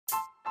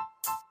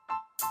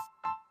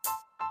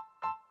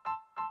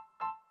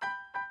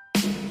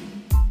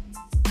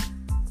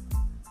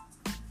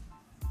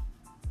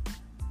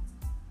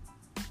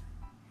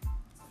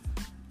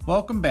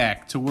Welcome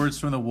back to Words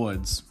from the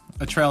Woods,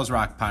 a Trails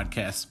Rock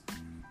podcast.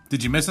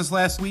 Did you miss us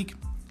last week?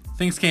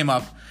 Things came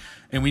up,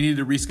 and we needed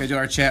to reschedule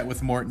our chat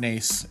with Morton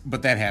Ace,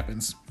 but that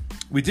happens.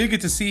 We did get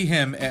to see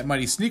him at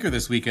Muddy Sneaker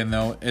this weekend,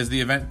 though, as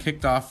the event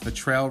kicked off the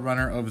Trail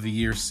Runner of the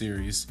Year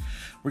series.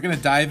 We're going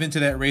to dive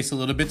into that race a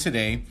little bit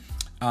today,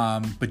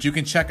 but you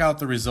can check out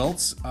the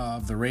results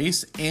of the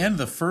race and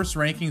the first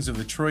rankings of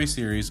the Troy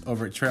series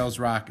over at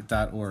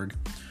trailsrock.org.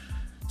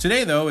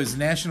 Today, though, is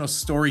National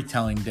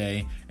Storytelling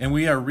Day, and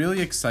we are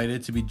really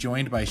excited to be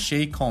joined by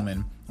Shea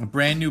Coleman, a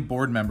brand new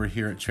board member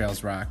here at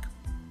Trails Rock.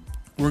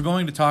 We're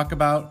going to talk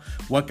about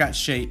what got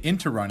Shea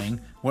into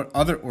running, what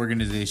other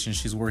organizations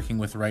she's working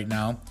with right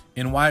now,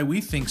 and why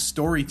we think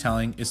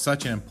storytelling is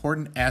such an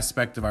important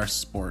aspect of our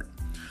sport.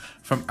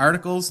 From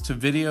articles to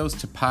videos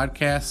to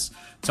podcasts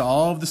to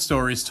all of the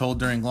stories told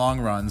during long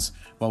runs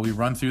while we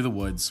run through the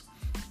woods.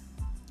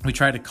 We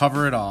try to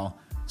cover it all.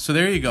 So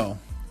there you go.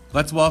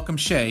 Let's welcome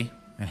Shea.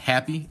 And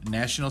happy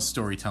National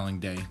Storytelling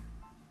Day.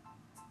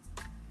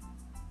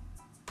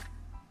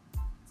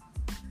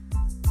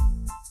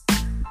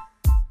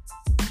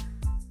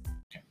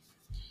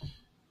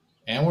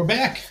 And we're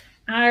back.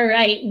 All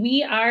right.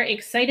 We are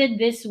excited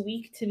this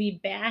week to be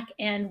back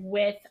and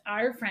with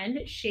our friend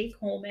Shea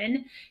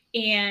Coleman.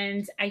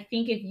 And I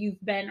think if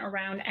you've been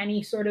around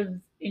any sort of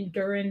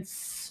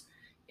endurance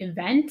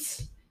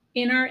event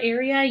in our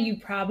area,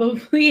 you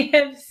probably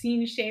have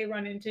seen Shea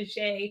run into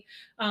Shea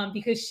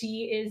because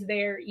she is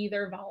there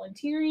either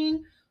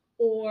volunteering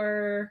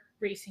or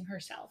racing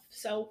herself.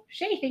 So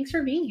Shea, thanks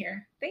for being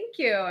here. Thank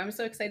you. I'm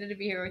so excited to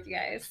be here with you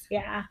guys.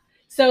 Yeah.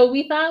 So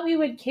we thought we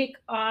would kick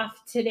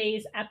off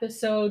today's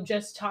episode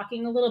just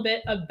talking a little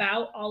bit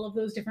about all of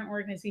those different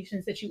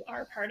organizations that you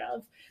are part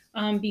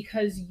of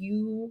because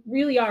you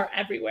really are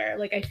everywhere.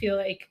 Like, I feel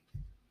like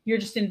you're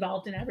just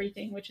involved in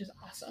everything, which is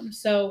awesome.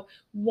 So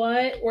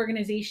what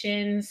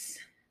organizations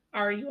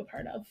are you a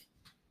part of?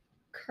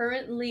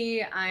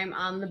 Currently, I'm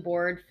on the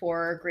board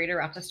for Greater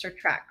Rochester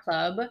Track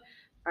Club.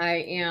 I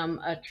am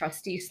a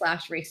trustee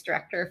 / race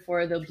director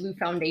for the Blue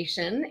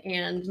Foundation.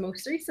 And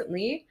most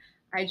recently,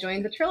 I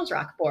joined the Trails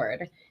Rock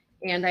board.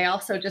 And I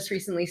also just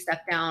recently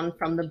stepped down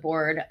from the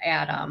board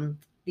at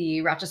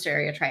the Rochester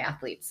area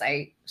triathletes.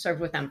 I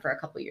served with them for a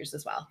couple years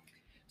as well.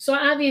 So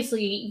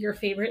obviously your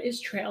favorite is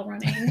trail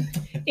running.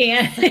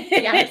 And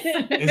yes.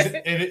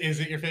 Is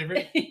it your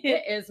favorite?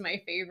 It is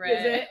my favorite.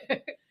 Is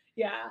it?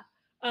 Yeah.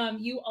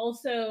 You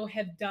also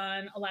have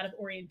done a lot of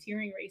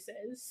orienteering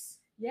races.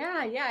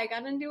 Yeah. I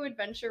got into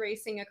adventure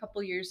racing a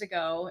couple years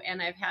ago, and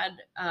I've had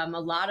a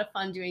lot of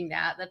fun doing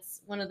that.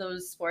 That's one of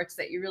those sports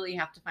that you really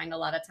have to find a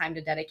lot of time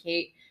to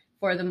dedicate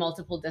for the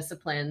multiple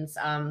disciplines.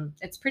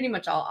 It's pretty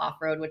much all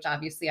off-road, which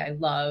obviously I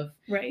love.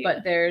 Right.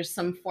 But there's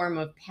some form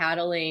of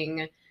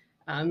paddling.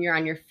 You're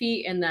on your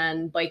feet, and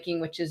then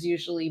biking, which is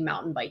usually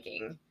mountain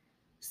biking.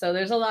 So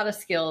there's a lot of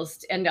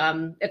skills, and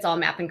it's all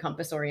map and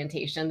compass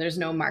orientation. There's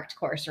no marked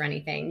course or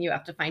anything. You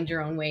have to find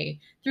your own way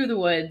through the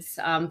woods,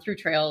 through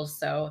trails.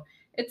 So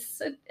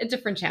it's a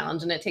different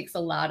challenge, and it takes a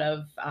lot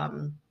of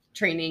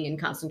training and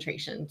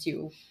concentration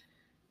to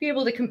be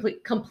able to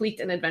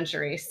complete an adventure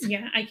race.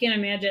 Yeah, I can't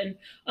imagine.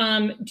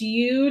 Do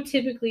you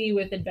typically,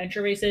 with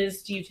adventure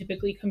races,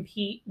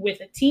 compete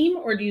with a team,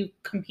 or do you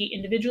compete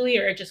individually,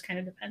 or it just kind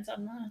of depends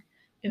on the event?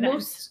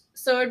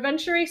 So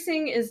adventure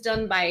racing is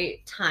done by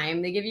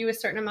time. They give you a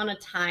certain amount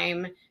of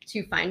time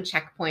to find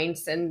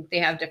checkpoints, and they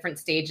have different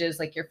stages.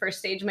 Like your first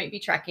stage might be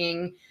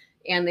trekking,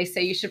 and they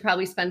say you should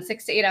probably spend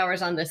 6 to 8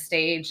 hours on this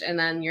stage. And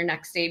then your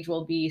next stage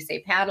will be, say,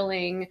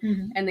 paddling.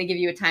 Mm-hmm. And they give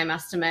you a time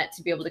estimate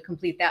to be able to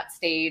complete that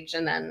stage,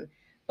 and then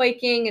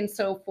biking and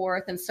so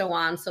forth and so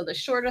on. So the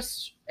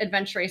shortest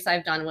adventure race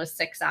I've done was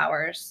 6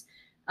 hours.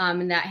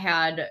 And that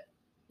had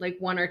like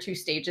 1 or 2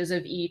 stages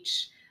of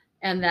each.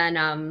 And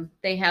then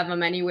they have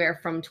them anywhere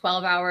from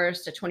 12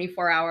 hours to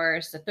 24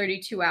 hours to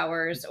 32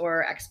 hours,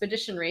 or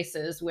expedition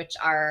races, which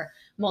are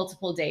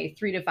multiple day,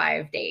 3 to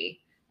 5 day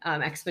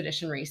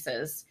expedition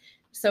races.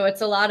 So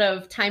it's a lot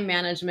of time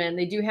management.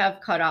 They do have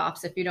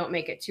cutoffs. If you don't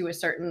make it to a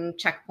certain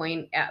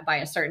checkpoint by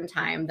a certain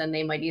time, then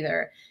they might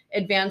either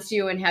advance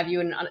you and have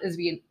you as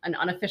an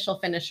unofficial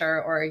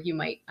finisher, or you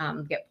might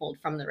get pulled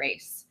from the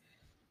race.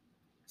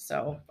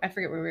 So I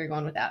forget where we were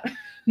going with that.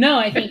 No,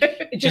 I think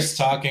just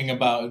talking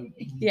about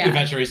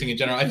adventure racing in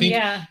general. I think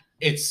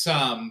it's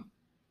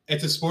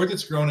a sport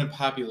that's grown in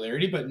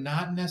popularity, but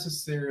not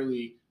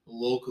necessarily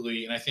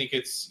locally. And I think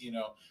it's,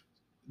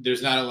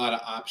 there's not a lot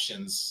of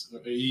options.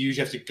 You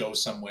usually have to go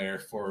somewhere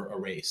for a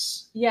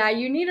race. Yeah,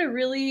 you need a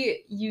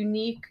really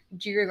unique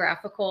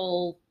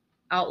geographical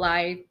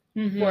outline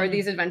for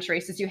these adventure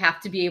races. You have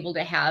to be able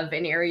to have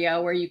an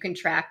area where you can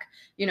track,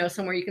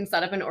 somewhere you can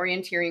set up an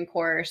orienteering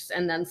course,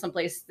 and then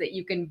someplace that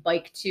you can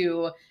bike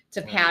to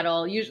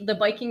paddle. Usually the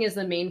biking is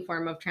the main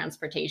form of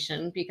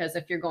transportation, because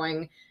if you're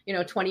going,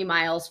 20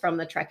 miles from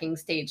the trekking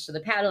stage to the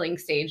paddling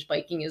stage,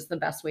 biking is the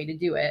best way to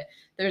do it.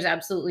 There's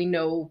absolutely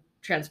no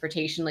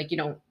transportation. Like you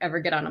don't ever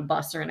get on a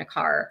bus or in a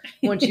car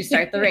once you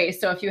start the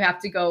race. So if you have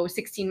to go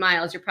 16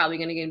 miles, you're probably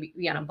going to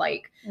be on a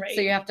bike. Right.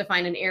 So you have to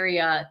find an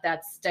area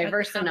that's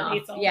diverse enough.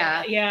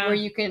 Yeah. Where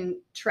you can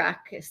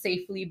trek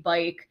safely,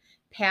 bike,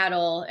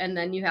 paddle, and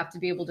then you have to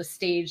be able to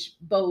stage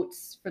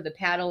boats for the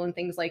paddle and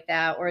things like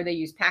that, or they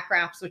use pack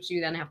rafts, which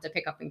you then have to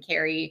pick up and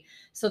carry.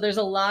 So there's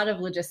a lot of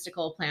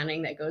logistical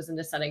planning that goes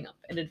into setting up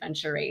an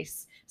adventure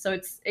race. So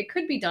it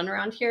could be done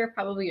around here,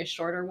 probably a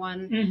shorter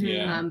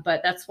one.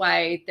 But that's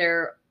why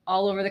they're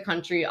all over the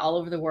country, all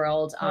over the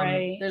world.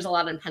 There's a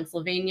lot in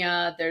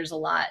Pennsylvania. There's a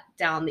lot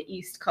down the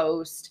East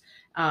Coast.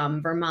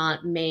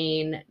 Vermont,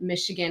 Maine,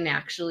 Michigan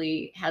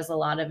actually has a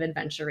lot of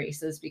adventure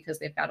races because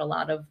they've got a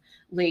lot of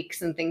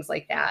lakes and things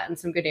like that and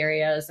some good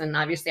areas. And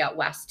obviously out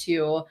west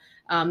too.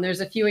 There's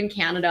a few in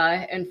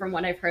Canada. And from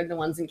what I've heard, the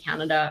ones in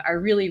Canada are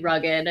really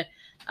rugged.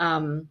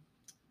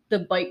 The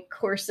bike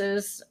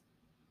courses,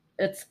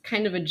 it's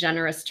kind of a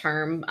generous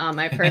term.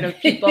 I've heard of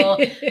people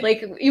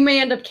like you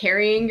may end up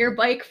carrying your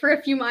bike for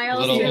a few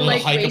miles through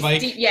like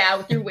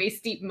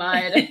waist deep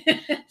mud.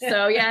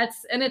 So yeah,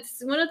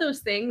 it's one of those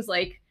things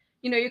like,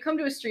 you know, you come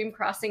to a stream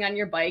crossing on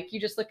your bike,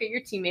 you just look at your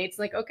teammates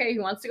like, okay,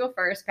 who wants to go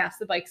first? Pass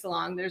the bikes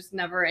along. There's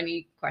never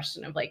any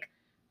question of like,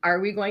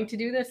 are we going to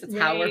do this? It's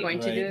how we're going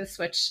to do this,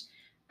 which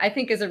I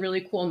think is a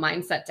really cool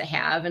mindset to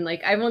have. And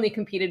like, I've only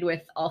competed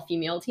with all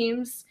female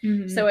teams.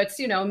 So it's,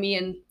 you know, me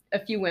and a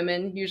few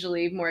women,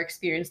 usually more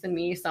experienced than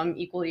me, some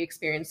equally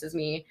experienced as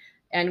me.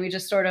 And we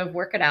just sort of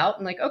work it out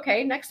and like,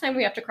 okay, next time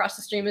we have to cross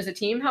the stream as a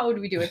team, how would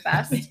we do it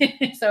best?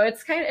 So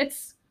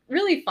it's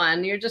really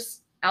fun. You're just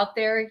out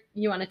there,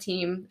 you on a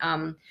team.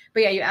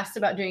 But yeah, you asked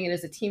about doing it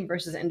as a team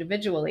versus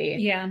individually.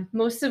 Yeah.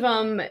 Most of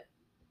them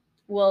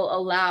will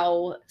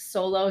allow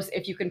solos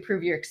if you can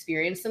prove you're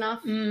experienced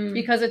enough,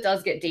 because it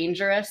does get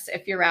dangerous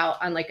if you're out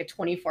on like a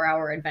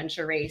 24-hour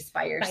adventure race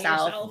by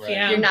yourself.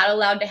 You're not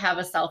allowed to have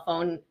a cell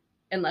phone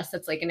unless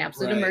it's like an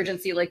absolute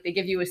emergency. Like they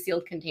give you a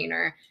sealed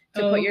container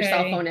to put your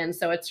cell phone in.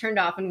 So it's turned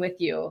off and with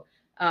you.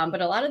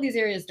 But a lot of these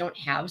areas don't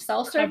have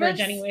cell coverage service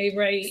anyway,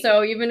 right?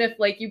 So even if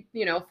like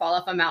you know, fall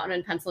off a mountain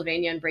in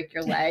Pennsylvania and break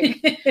your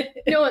leg,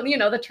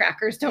 the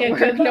trackers don't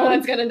work. No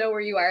one's going to know where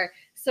you are.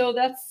 So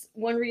that's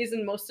one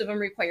reason most of them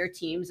require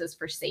teams is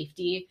for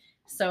safety.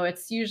 So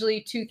it's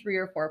usually 2, 3,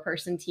 or 4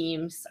 person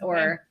teams,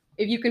 or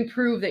if you can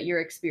prove that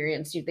you're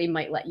experienced, they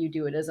might let you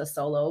do it as a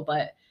solo,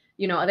 but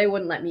you know, they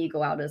wouldn't let me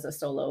go out as a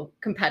solo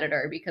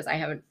competitor because I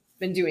haven't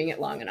been doing it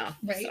long enough.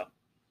 Right. So.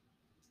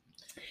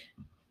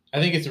 I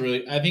think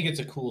it's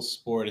a cool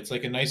sport. It's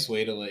like a nice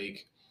way to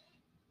like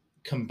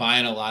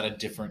combine a lot of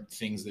different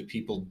things that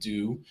people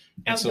do.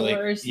 And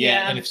outdoors, so like,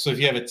 and if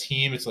you have a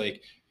team, it's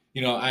like,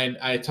 you know,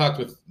 I talked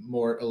with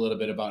Mort a little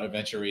bit about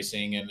adventure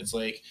racing, and it's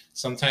like,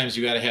 sometimes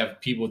you got to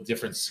have people with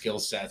different skill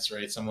sets,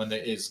 right? Someone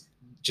that is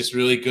just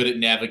really good at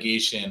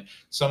navigation,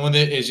 someone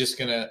that is just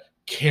going to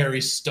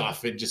carry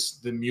stuff and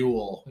just the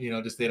mule, you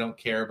know, just, they don't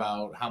care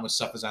about how much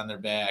stuff is on their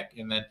back.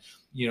 And then,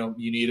 you know,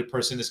 you need a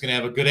person that's going to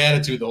have a good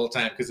attitude the whole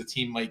time because the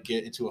team might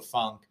get into a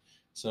funk.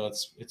 So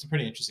it's a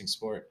pretty interesting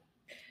sport.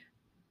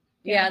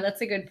 Yeah, that's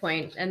a good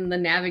point. And the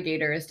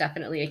navigator is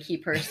definitely a key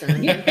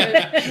person.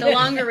 The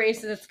longer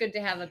races, it's good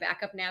to have a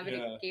backup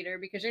navigator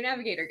because your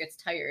navigator gets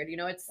tired. You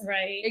know, it's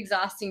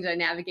exhausting to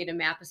navigate a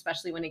map,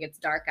 especially when it gets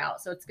dark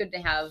out. So it's good to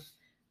have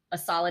a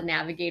solid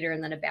navigator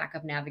and then a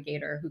backup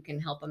navigator who can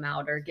help them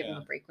out or give them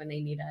a break when they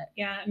need it.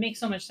 Yeah, it makes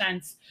so much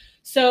sense.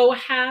 So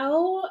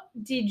how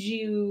did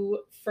you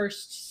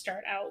first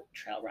start out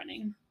trail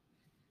running?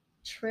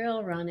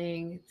 Trail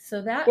running.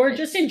 So that, or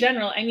just in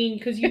general, I mean,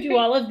 because you do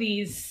all of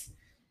these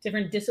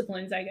different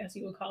disciplines, I guess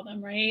you would call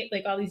them, right?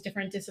 Like all these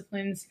different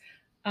disciplines.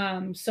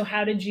 So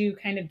how did you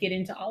kind of get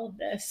into all of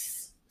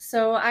this?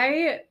 So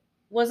I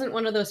wasn't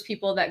one of those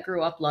people that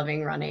grew up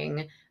loving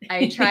running.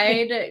 I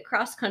tried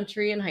cross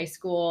country in high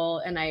school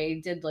and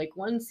I did like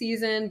one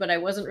season, but I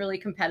wasn't really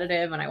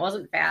competitive and I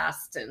wasn't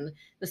fast. And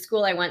the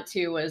school I went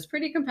to was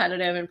pretty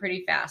competitive and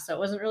pretty fast. So it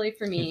wasn't really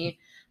for me.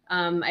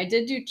 I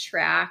did do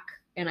track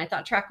and I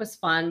thought track was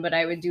fun, but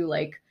I would do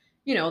like,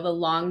 you know, the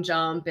long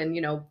jump and,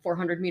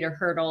 400-meter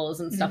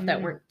hurdles and stuff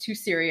that weren't too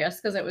serious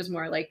because it was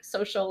more like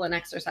social and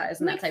exercise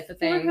and that type of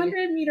thing.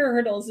 400-meter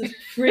hurdles is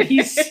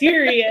pretty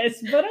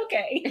serious, but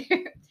okay.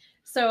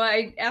 So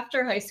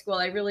after high school,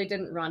 I really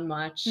didn't run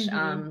much.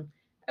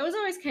 I was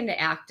always kind of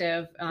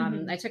active.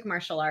 I took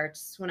martial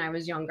arts when I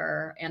was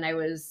younger and I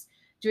was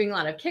doing a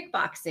lot of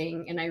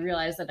kickboxing and I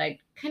realized that I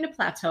kind of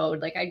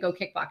plateaued. Like I'd go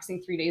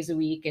kickboxing 3 days a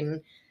week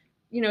and,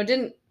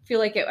 didn't feel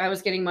like I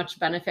was getting much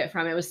benefit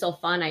from it. It was still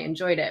fun. I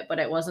enjoyed it, but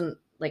it wasn't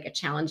like a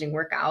challenging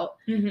workout.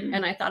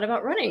 And I thought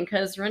about running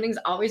because running's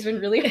always been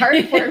really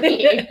hard for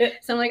me.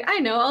 So I'm like, I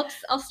know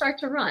I'll start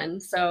to run.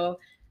 So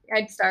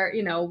I'd start,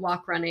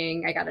 walk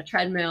running. I got a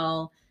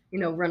treadmill,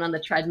 run on the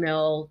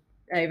treadmill.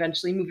 I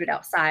eventually moved it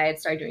outside,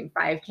 started doing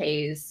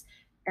 5Ks.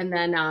 And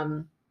then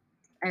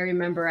I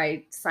remember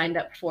I signed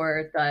up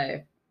for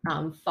the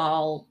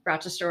Fall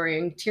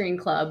Rochesterian Touring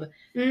Club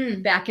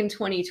back in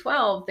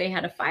 2012. They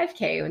had a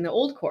 5K in the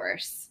old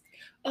course.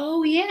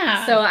 Oh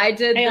yeah. So I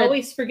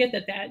always forget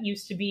that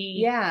used to be.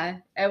 Yeah,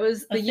 it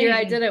was the year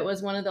I did it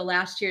was one of the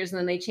last years, and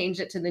then they changed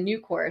it to the new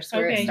course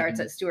where it starts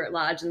at Stewart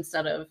Lodge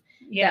instead of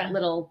that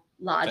little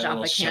lodge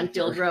off of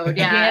Canfield Road.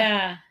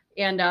 Yeah.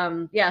 And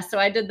so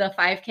I did the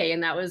 5K,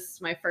 and that was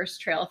my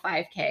first trail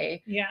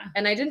 5K. Yeah.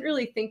 And I didn't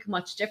really think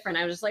much different.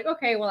 I was just like,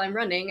 okay, well, I'm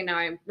running, and now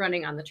I'm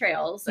running on the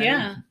trails.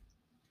 And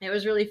it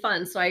was really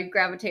fun. So I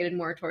gravitated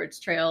more towards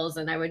trails,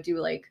 and I would do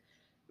like,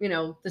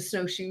 the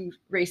snowshoe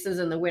races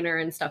in the winter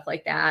and stuff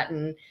like that.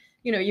 And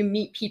you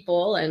meet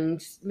people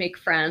and make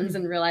friends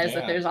and realize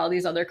that there's all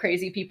these other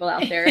crazy people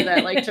out there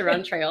that like to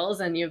run trails,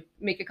 and you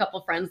make a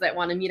couple friends that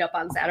want to meet up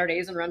on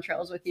Saturdays and run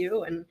trails with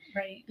you. And,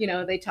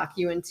 they talk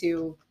you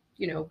into,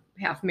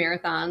 half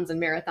marathons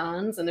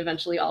and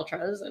eventually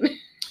ultras. And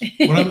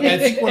I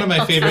think one of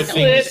my favorite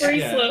things,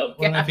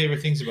 one of my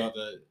favorite things about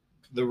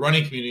the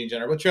running community in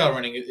general, but trail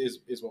running is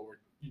what we're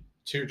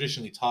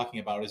traditionally talking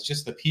about, is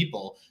just the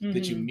people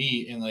that you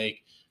meet, and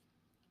like,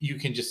 you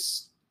can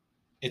just,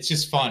 it's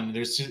just fun.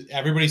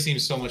 Everybody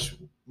seems so much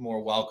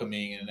more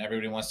welcoming, and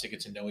everybody wants to get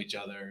to know each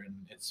other. And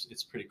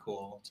it's pretty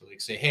cool to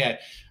like say, hey,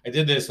 I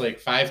did this like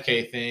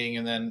 5K thing.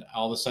 And then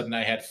all of a sudden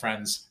I had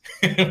friends.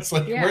 It's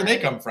like, where'd they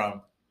come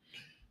from?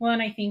 Well,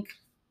 and I think,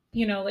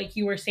 like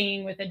you were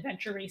saying with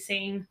adventure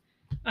racing,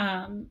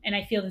 and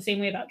I feel the same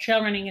way about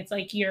trail running. It's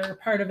like you're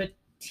part of a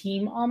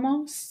team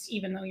almost,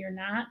 even though you're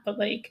not, but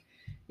like,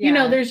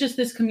 there's just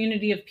this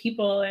community of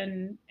people,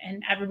 and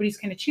everybody's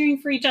kind of cheering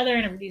for each other,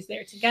 and everybody's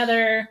there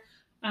together.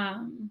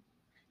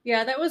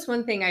 That was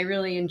one thing I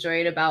really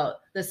enjoyed about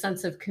the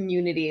sense of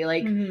community.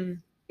 Like,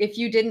 if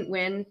you didn't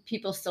win,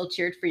 people still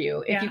cheered for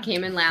you. If you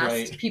came in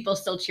last, people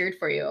still cheered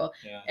for you.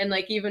 And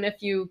like, even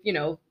if you,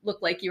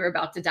 look like you were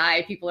about to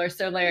die, people are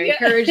still there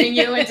encouraging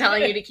you and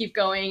telling you to keep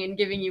going and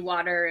giving you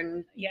water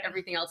and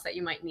everything else that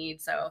you might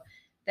need. So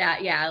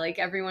that, like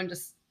everyone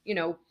just,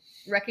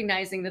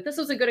 recognizing that this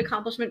was a good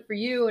accomplishment for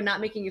you and not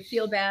making you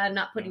feel bad,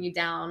 not putting you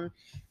down.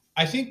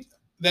 I think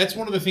that's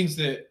one of the things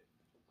that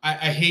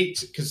I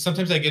hate, because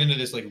sometimes I get into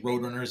this like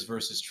road runners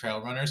versus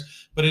trail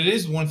runners, but it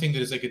is one thing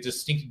that is like a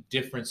distinct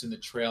difference in the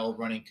trail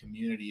running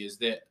community, is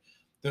that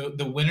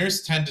the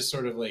winners tend to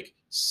sort of like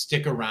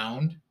stick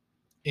around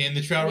in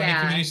the trail running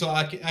community. So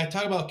I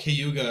talk about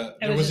Cayuga.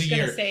 There was a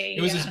year.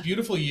 It was this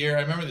beautiful year.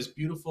 I remember this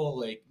beautiful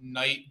like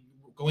night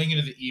going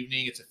into the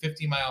evening. It's a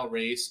 50-mile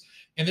race.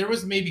 And there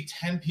was maybe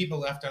 10 people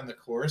left on the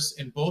course,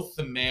 and both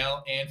the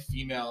male and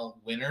female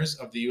winners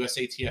of the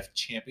USATF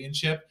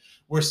championship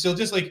were still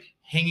just like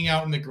hanging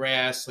out in the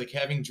grass, like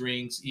having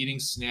drinks, eating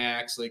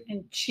snacks, like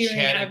and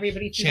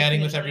cheering chatting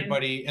with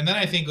everybody. And then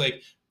I think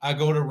like I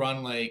go to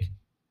run like,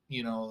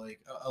 like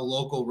a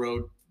local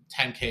road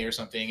 10K or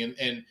something,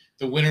 and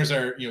the winners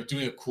are,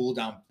 doing a cool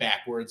down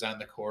backwards on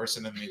the course,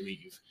 and then they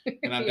leave.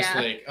 And I'm just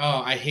like,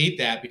 oh, I hate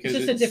that, because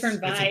it's just a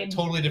different vibe. It's a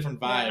totally different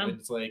vibe. Yeah. And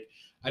it's like,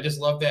 I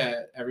just love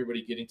that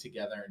everybody getting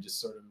together and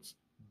just sort of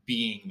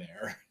being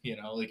there,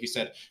 like you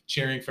said,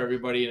 cheering for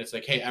everybody. And it's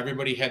like, hey,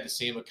 everybody had the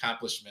same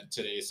accomplishment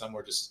today. Some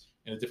were just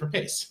in a different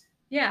pace.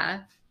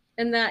 Yeah.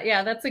 And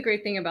that's a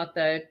great thing about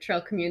the trail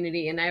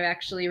community. And I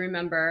actually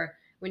remember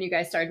when you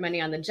guys started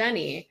Money on the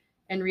Jenny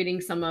and reading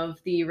some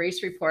of the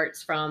race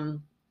reports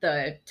from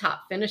the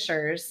top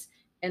finishers,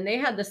 and they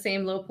had the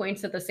same low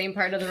points at the same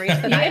part of the race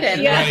that I did.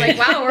 And I was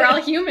like, wow, we're all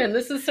human.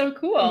 This is so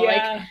cool.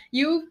 Yeah. Like,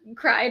 you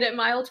cried at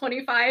mile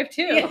 25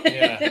 too.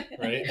 Yeah,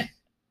 right.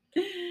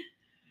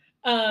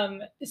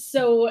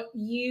 So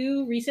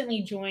you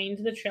recently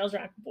joined the Trails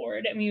Rock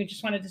board, and we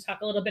just wanted to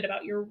talk a little bit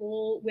about your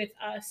role with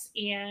us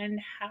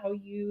and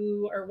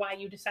why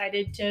you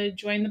decided to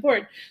join the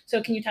board.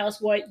 So can you tell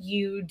us what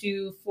you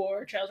do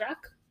for Trails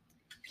Rock?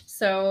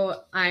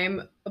 So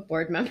I'm a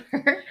board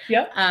member.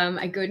 Yep.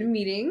 I go to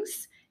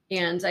meetings.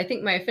 And I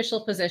think my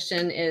official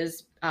position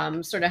is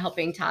sort of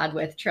helping Todd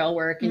with trail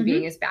work and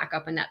being his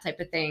backup and that type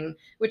of thing,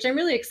 which I'm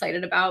really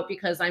excited about,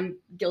 because I'm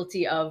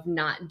guilty of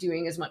not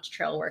doing as much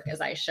trail work as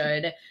I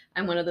should.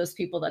 I'm one of those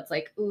people that's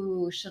like,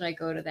 ooh, should I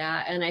go to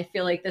that? And I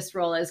feel like this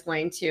role is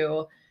going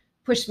to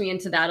push me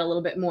into that a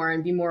little bit more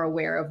and be more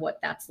aware of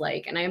what that's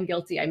like. And I am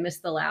guilty. I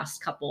missed the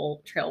last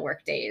couple trail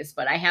work days,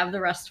 but I have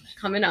the rest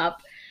coming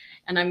up,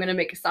 and I'm going to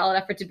make a solid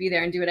effort to be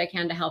there and do what I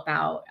can to help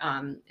out.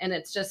 And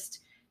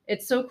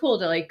it's so cool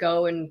to like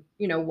go and,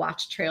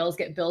 watch trails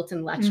get built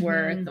in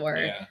Letchworth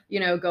or,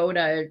 go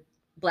to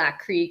Black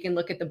Creek and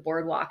look at the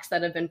boardwalks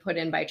that have been put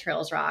in by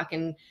Trails Rock,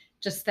 and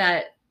just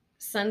that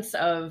sense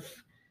of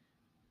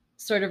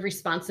sort of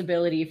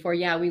responsibility for,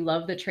 we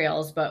love the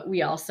trails, but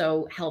we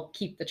also help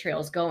keep the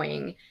trails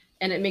going.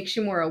 And it makes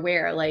you more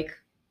aware. Like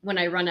when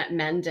I run at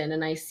Mendon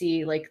and I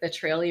see like the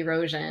trail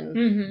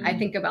erosion, I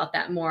think about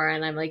that more.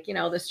 And I'm like,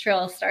 this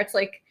trail starts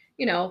like,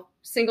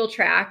 single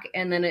track,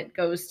 and then it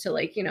goes to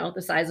like,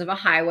 the size of a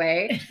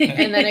highway,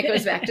 and then it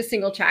goes back to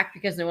single track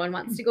because no one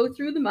wants to go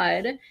through the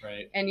mud.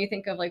 Right. And you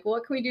think of like, well,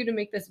 what can we do to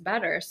make this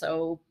better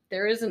so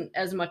there isn't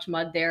as much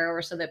mud there,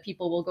 or so that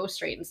people will go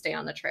straight and stay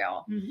on the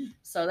trail.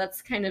 So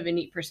that's kind of a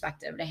neat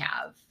perspective to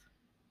have.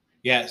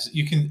 Yes,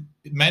 you can.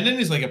 Mendon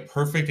is like a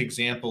perfect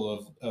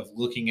example of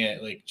looking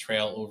at like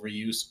trail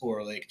overuse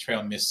or like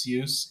trail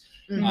misuse.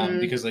 Mhm.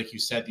 Because like you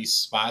said, these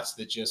spots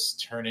that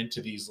just turn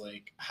into these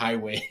like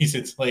highways,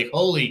 it's like,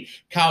 holy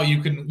cow,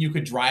 you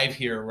could drive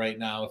here right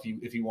now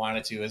if you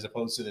wanted to, as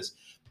opposed to this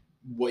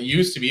what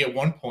used to be at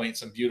one point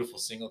some beautiful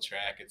single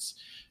track. It's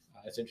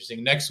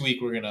interesting. Next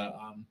week we're gonna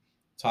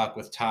talk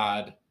with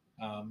Todd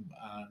on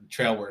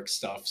trail work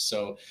stuff,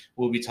 so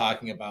we'll be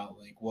talking about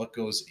like what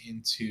goes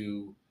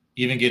into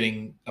even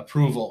getting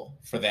approval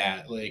for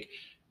that. Like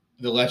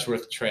the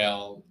Letchworth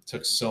Trail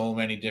took so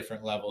many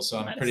different levels, so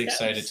I'm pretty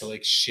excited to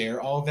like share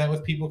all of that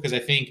with people, because I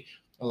think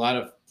a lot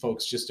of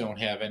folks just don't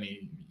have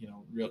any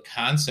real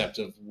concept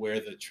of where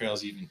the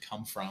trails even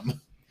come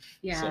from.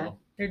 Yeah. So,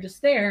 they're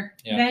just there.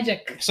 Yeah.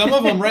 Magic. Some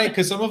of them, right?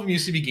 Because some of them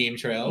used to be game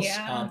trails.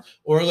 Yeah.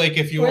 Or like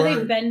if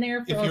they've been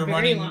there for if you're a very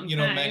running, long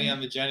time. Many on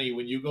the Jenny,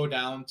 when you go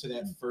down to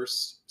that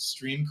first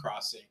stream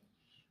crossing,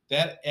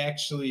 that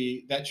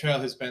trail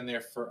has been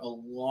there for a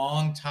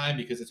long time,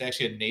 because it's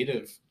actually a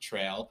native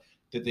trail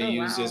that they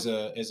use as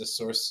a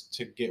source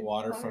to get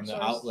water from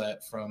the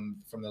outlet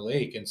from the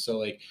lake. And so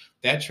like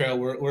that trail,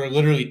 we're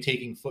literally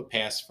taking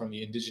footpaths from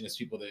the indigenous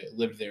people that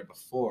lived there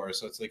before.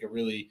 So it's like a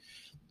really,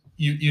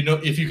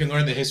 if you can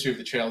learn the history of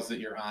the trails that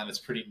you're on, it's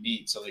pretty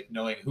neat. So like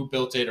knowing who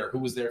built it or who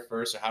was there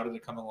first or how did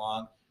it come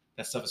along,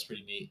 that stuff is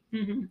pretty neat.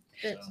 Mm-hmm.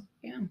 So.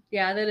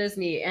 Yeah, that is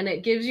neat. And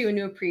it gives you a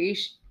new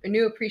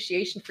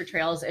appreciation for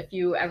trails if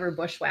you ever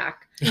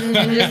bushwhack and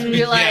just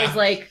realize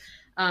like,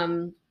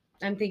 I'm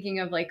thinking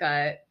of like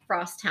a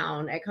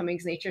Frosttown at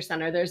Cummings Nature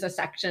Center. There's a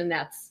section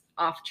that's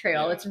off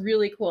trail. Yeah. It's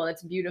really cool.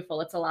 It's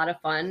beautiful. It's a lot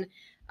of fun.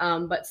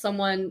 But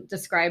someone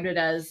described it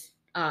as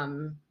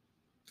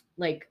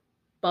like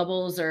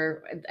bubbles,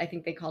 or I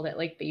think they called it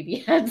like baby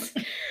heads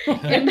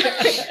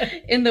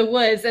in the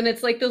woods. And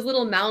it's like those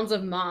little mounds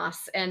of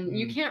moss, and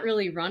you can't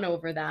really run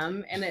over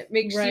them. And it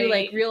makes you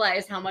like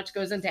realize how much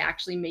goes into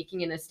actually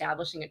making and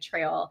establishing a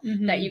trail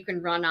that you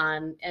can run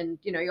on. And,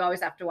 you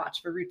always have to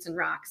watch for roots and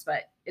rocks,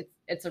 but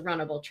it's a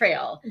runnable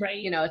trail.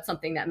 Right. It's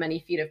something that many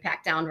feet have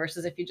packed down,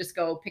 versus if you just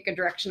go pick a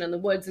direction in the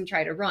woods and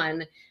try to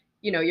run,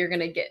 you're going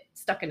to get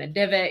stuck in a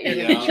divot. You're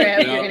going to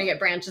trip. You're going to get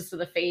branches to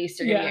the face.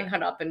 You're going to get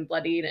cut up and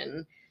bloodied.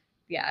 And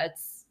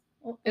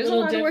there's a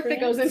lot of work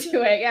that goes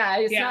into it. Yeah.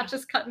 It's not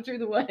just cutting through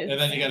the woods. And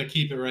then you got to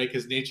keep it right,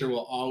 because nature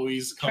will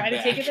always come back. Try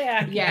to take it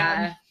back.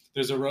 Yeah.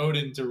 There's a road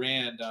in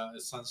Durand,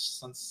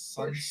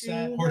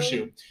 Sunset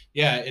Horseshoe.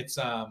 Yeah. It's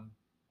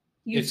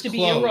used to closed.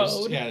 Be a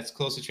road. Yeah. It's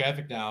closed to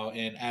traffic now.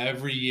 And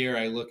every year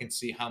I look and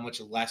see how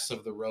much less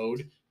of the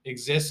road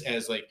exists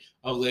as like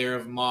a layer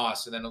of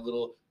moss, and then a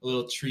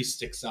little tree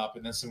sticks up,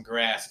 and then some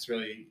grass. It's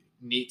really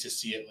neat to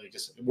see it. Like,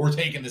 just, we're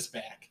taking this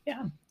back.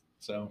 Yeah.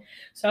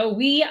 So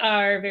we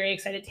are very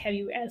excited to have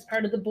you as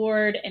part of the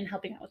board and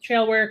helping out with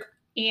trail work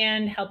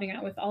and helping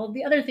out with all of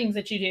the other things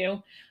that you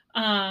do.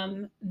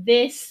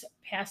 This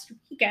past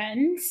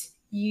weekend,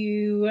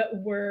 you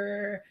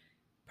were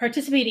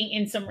participating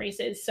in some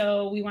races.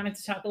 So we wanted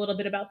to talk a little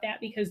bit about that,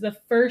 because the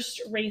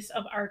first race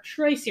of our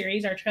Troy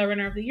series, our Trail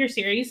Runner of the Year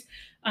series,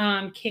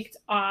 kicked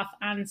off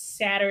on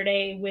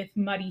Saturday with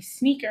Muddy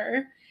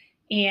Sneaker.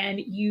 And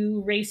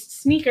you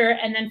raced Sneaker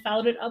and then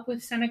followed it up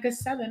with Seneca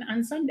 7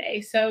 on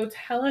Sunday. So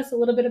tell us a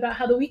little bit about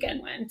how the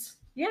weekend went.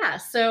 Yeah,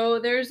 so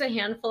there's a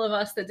handful of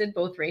us that did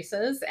both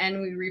races,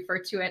 and we refer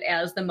to it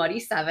as the Muddy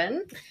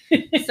 7.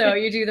 So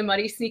you do the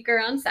Muddy Sneaker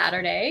on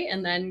Saturday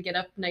and then get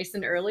up nice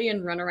and early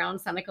and run around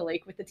Seneca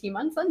Lake with the team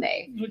on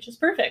Sunday. Which is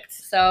perfect.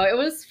 So it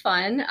was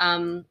fun.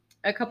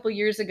 A couple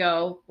years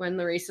ago, when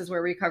the races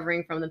were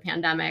recovering from the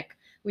pandemic,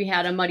 we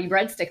had a Muddy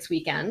Breadsticks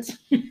weekend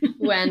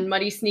when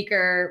Muddy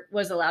Sneaker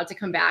was allowed to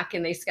come back,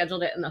 and they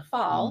scheduled it in the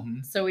fall.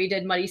 Mm-hmm. So we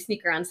did Muddy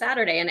Sneaker on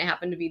Saturday, and it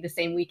happened to be the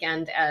same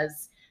weekend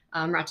as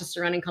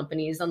Rochester Running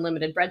Company's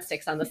Unlimited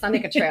Breadsticks on the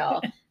Seneca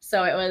Trail.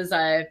 So it was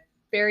a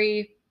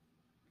very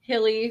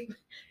hilly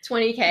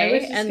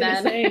 20K and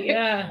then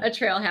a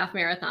trail half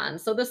marathon.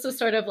 So this was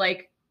sort of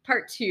like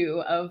part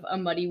 2 of a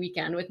muddy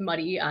weekend with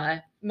Muddy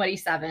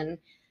 7.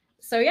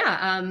 So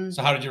yeah.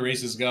 So how did your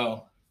races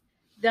go?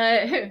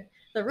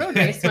 The road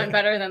race went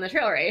better than the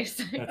trail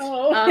race.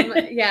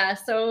 Yeah.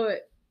 So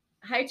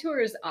High Tour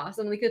is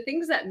awesome. Like, the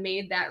things that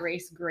made that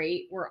race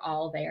great were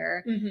all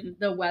there. Mm-hmm.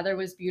 The weather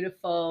was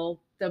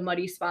beautiful. The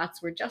muddy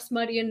spots were just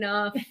muddy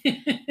enough.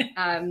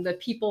 The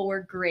people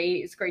were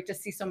great. It's great to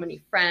see so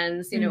many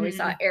friends. Mm-hmm. We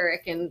saw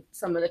Eric and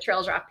some of the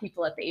Trails Rock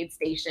people at the aid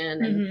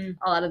station, and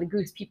a lot of the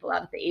Goose people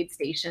out at the aid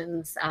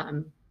stations.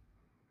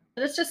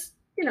 But it's just,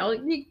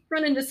 you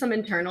run into some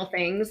internal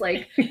things,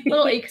 like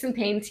little aches and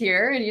pains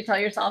here, and you tell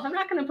yourself, I'm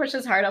not going to push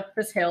as hard up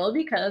this hill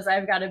because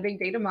I've got a big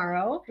day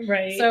tomorrow.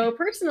 Right. So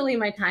personally,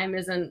 my time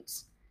wasn't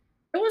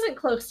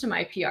close to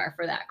my PR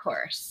for that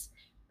course.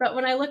 But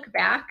when I look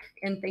back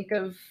and think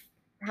of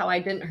how I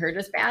didn't hurt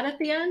as bad at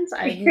the end,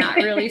 I'm not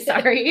really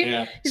sorry.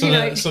 Yeah.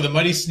 So the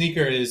Muddy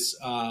Sneaker is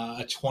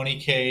a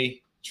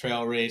 20K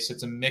trail race.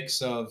 It's a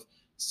mix of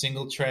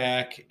single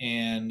track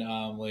and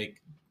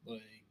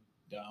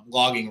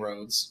logging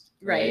roads.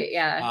 Right.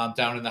 Yeah.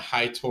 Down in the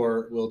High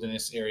Tor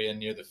Wilderness area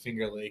near the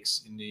Finger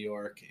Lakes in New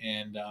York.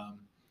 And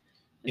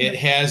it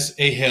has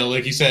a hill,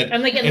 like you said,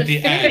 And like in at the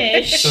end.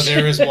 finish. So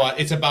there is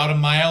it's about a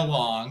mile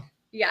long.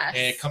 Yes.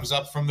 And it comes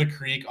up from the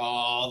creek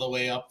all the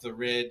way up the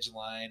ridge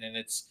line. And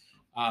it's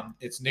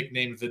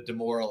nicknamed the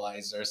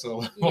Demoralizer. So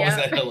what was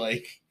that hill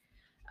like?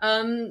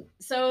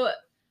 So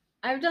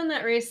I've done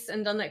that race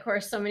and done that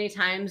course so many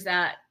times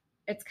that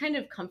it's kind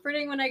of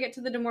comforting when I get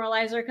to the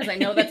Demoralizer because I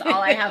know that's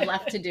all I have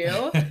left to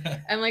do.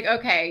 I'm like,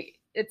 okay,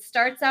 it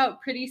starts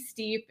out pretty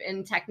steep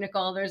and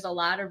technical. There's a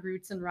lot of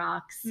roots and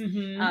rocks.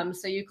 Mm-hmm.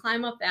 So you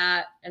climb up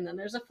that and then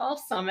there's a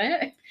false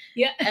summit.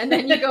 Yeah. And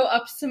then you go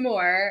up some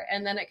more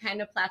and then it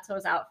kind of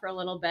plateaus out for a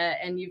little bit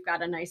and you've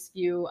got a nice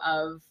view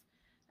of,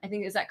 I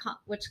think, is that,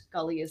 which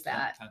gully is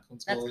that?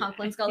 That's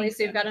Conklin's Gully.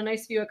 So you've got a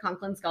nice view of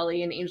Conklin's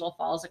Gully and Angel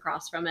Falls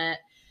across from it.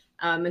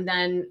 And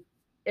then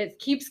it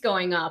keeps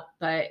going up,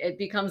 but it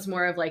becomes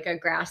more of like a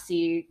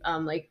grassy,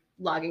 like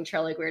logging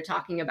trail, like we were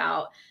talking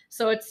about.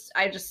 So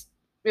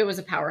it was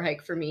a power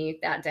hike for me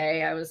that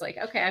day. I was like,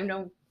 okay, I'm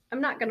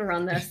not going to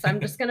run this. I'm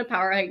just going to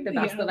power hike the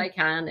best that I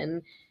can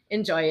and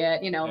enjoy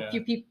it.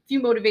 A few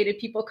motivated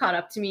people caught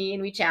up to me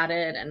and we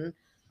chatted, and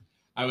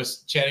I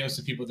was chatting with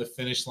some people at the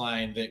finish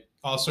line that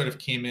all sort of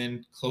came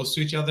in close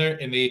to each other,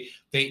 and they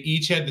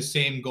each had the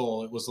same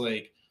goal. It was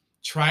like,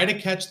 try to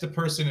catch the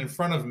person in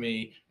front of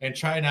me and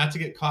try not to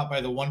get caught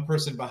by the one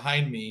person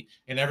behind me.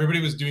 And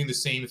everybody was doing the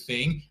same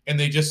thing. And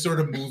they just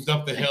sort of moved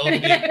up the hill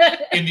in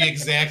the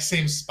exact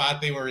same spot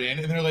they were in.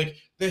 And they're like,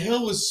 the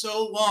hill was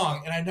so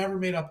long and I never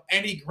made up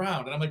any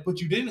ground. And I'm like, but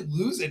you didn't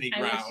lose any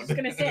ground. I was just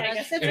going to say, I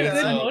guess it's a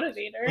good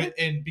motivator.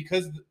 And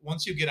because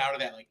once you get out of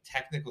that like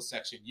technical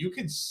section, you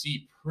can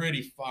see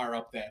pretty far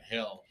up that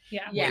hill.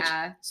 Yeah.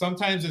 Yeah.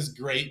 Sometimes is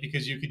great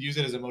because you could use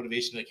it as a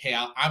motivation. Like, hey,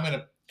 I'm going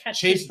to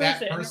chase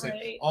that person.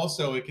 Right.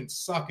 Also, it can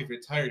suck if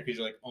you're tired because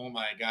you're like, oh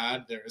my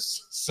God,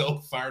 there's so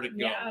far to go.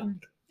 Yeah.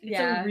 It's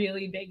a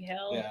really big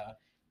hill. Yeah.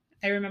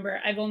 I remember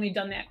I've only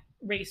done that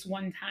race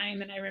one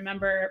time, and I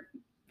remember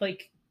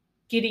like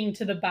getting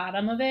to the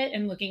bottom of it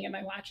and looking at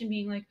my watch and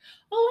being like,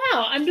 oh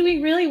wow, I'm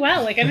doing really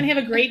well. Like I'm gonna have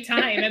a great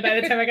time. And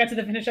by the time I got to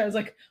the finish, I was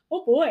like,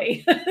 oh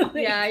boy.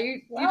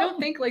 You don't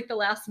think like the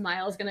last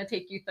mile is gonna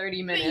take you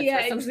 30 minutes.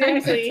 Yeah,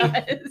 exactly.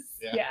 It does.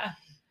 Yeah.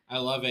 I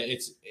love it.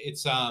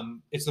 It's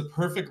the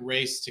perfect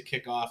race to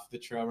kick off the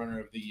Trail Runner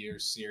of the Year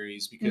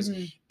series because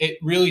it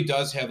really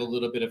does have a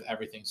little bit of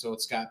everything. So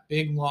it's got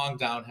big, long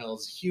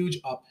downhills,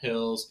 huge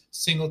uphills,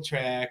 single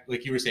track,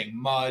 like you were saying,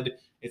 mud.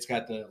 It's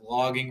got the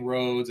logging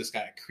roads. It's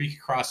got a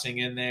creek crossing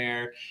in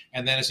there.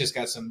 And then it's just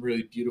got some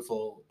really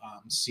beautiful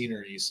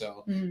scenery.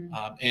 So,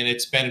 and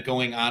it's been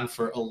going on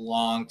for a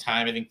long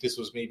time. I think this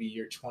was maybe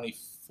year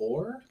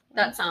 24.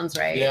 That sounds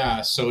right.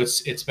 Yeah, so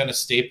it's been a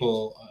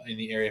staple in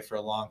the area for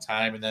a long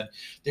time. And then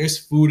there's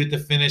food at the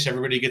finish.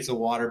 Everybody gets a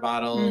water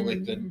bottle,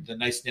 like the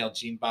nice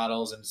Nalgene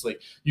bottles, and it's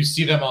like you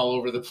see them all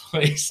over the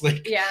place.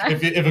 Like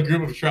if a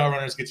group of trail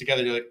runners get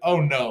together, you're like, oh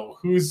no,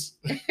 whose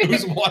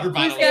water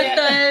bottle? Who's got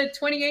the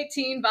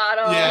 2018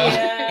 bottle?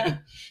 Yeah.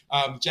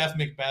 Jeff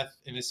Macbeth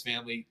and his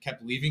family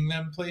kept leaving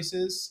them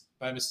places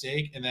by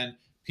mistake, and then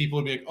people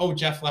would be like, oh,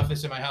 Jeff left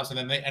this in my house. And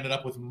then they ended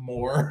up with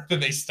more than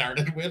they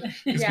started with.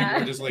 Because people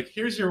were just like,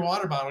 here's your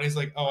water bottle. And he's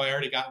like, oh, I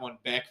already got one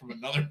back from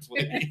another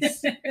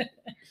place.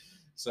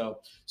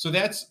 So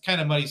that's kind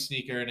of Muddy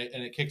Sneaker, and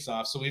it kicks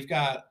off. So we've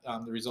got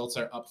the results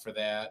are up for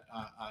that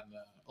on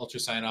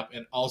Ultra Sign Up.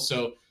 And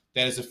also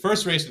that is the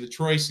first race of the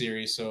Troy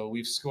series. So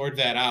we've scored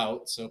that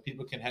out. So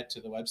people can head to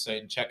the website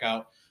and check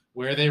out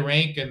where they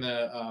rank in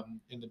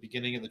the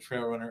beginning of the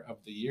Trail Runner of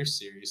the Year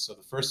series. So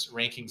the first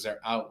rankings are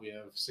out. We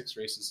have 6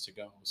 races to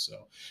go.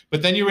 So,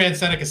 but then you ran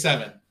Seneca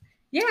 7.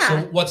 Yeah.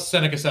 So what's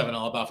Seneca 7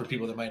 all about for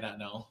people that might not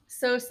know?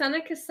 So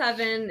Seneca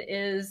 7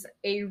 is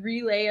a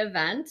relay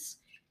event,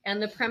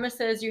 and the premise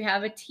is you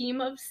have a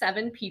team of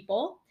 7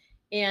 people,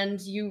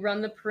 and you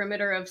run the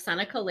perimeter of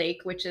Seneca Lake,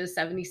 which is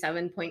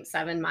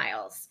 77.7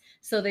 miles.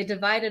 So they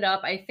divide it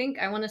up. I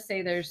want to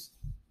say there's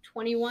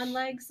 21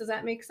 legs. Does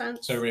that make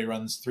sense? So everybody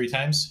runs 3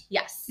 times?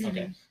 Yes.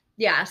 Okay.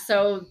 Yeah.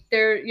 So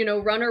they're,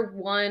 runner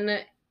 1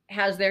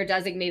 has their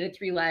designated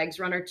 3 legs,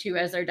 runner 2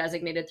 has their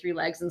designated 3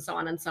 legs, and so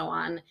on and so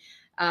on.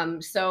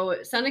 So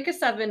Seneca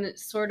 7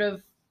 sort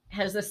of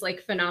has this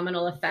like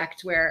phenomenal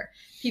effect where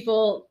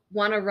people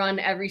want to run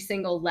every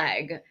single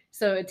leg.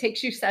 So it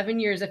takes you 7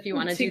 years if you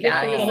want to do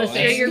that. This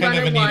year you're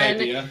runner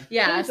 1.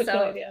 Yeah.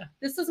 So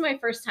this was my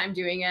first time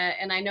doing it.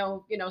 And I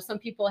know, some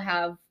people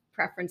have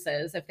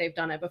preferences if they've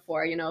done it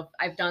before. If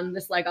I've done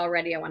this leg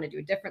already, I want to do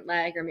a different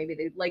leg, or maybe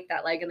they like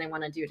that leg and they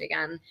want to do it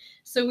again.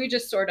 So we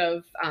just sort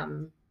of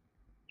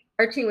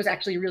our team was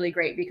actually really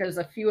great because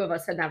a few of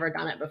us had never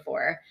done it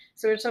before.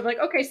 So we're sort of like,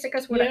 okay, stick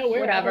us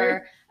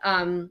whatever.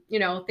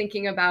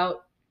 Thinking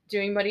about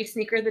doing Muddy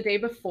Sneaker the day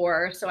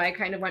before. So I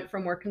kind of went for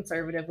a more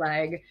conservative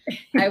leg.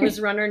 I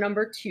was runner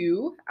number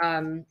 2,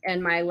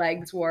 and my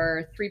legs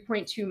were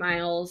 3.2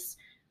 miles,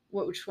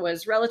 which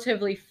was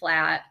relatively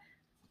flat.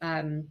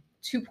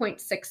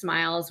 2.6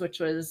 miles,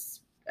 which was,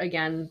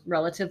 again,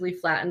 relatively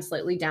flat and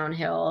slightly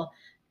downhill.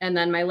 And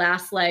then my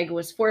last leg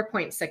was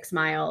 4.6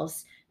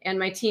 miles. And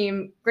my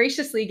team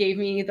graciously gave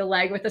me the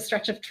leg with a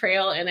stretch of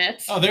trail in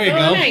it. Oh, there you Oh,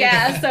 go. nice.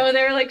 Yeah. So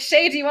they were like,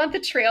 Shea, do you want the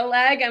trail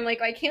leg? I'm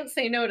like, I can't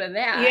say no to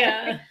that.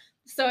 Yeah.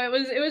 So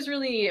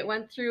it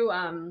went through,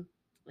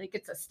 like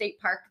it's a state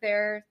park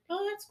there.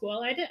 Oh, that's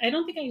cool. I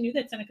don't think I knew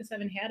that Seneca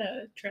 7 had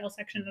a trail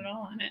section at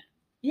all on it.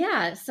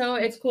 Yeah. So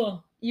It's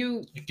cool.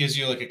 It gives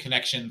you like a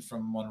connection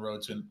from one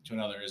road to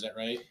another. Is that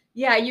right?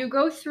 Yeah. You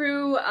go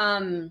through,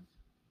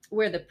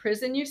 where the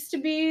prison used to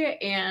be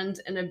and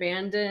an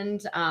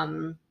abandoned,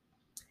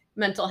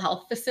 mental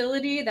health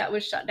facility that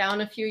was shut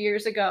down a few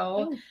years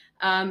ago.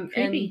 Oh,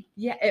 creepy. And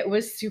yeah, it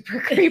was super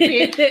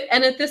creepy.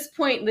 And at this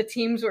point, the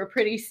teams were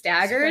pretty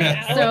staggered. Spread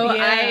out, So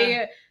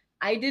yeah.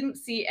 I didn't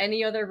see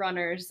any other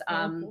runners.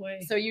 Boy.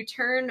 So you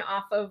turn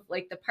off of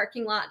like the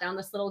parking lot down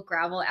this little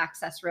gravel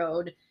access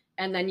road,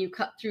 and then you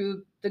cut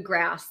through the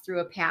grass through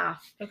a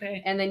path.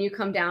 Okay. And then you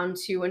come down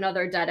to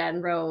another dead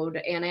end road.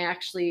 And I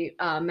actually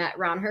met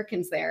Ron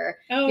Herkins there.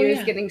 Oh, He was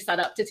yeah. getting set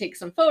up to take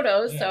some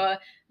photos. Yeah. So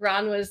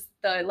Ron was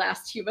the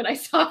last human I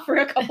saw for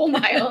a couple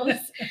miles.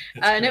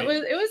 And it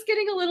was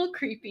getting a little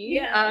creepy.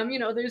 Yeah.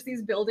 There's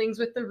these buildings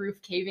with the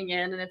roof caving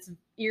in, and it's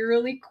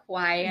eerily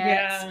quiet.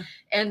 Yeah.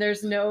 And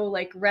there's no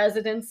like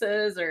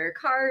residences or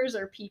cars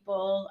or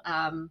people.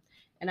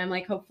 And I'm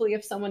like, hopefully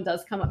if someone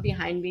does come up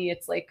behind me,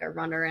 it's like a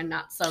runner and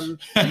not some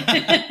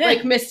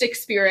like mystic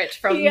spirit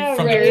from Yeah,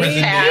 From the years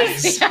prison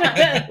past. days.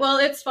 Yeah. Well,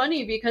 it's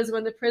funny because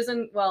when the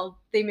prison,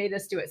 they made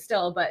us do it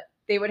still, but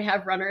they would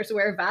have runners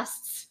wear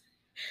vests.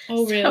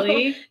 Oh,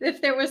 really? So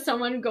if there was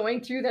someone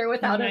going through there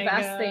without Oh a my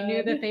vest, they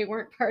knew God. that they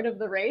weren't part of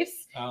the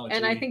race. Oh,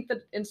 And I gee. think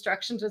the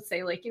instructions would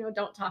say like,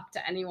 don't talk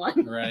to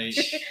anyone. Right.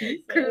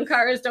 Crew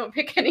cars, don't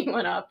pick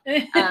anyone up.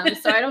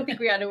 So I don't think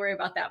we had to worry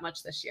about that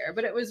much this year,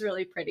 but it was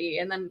really pretty.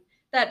 And then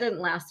that didn't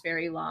last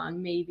very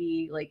long,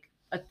 maybe like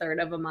a third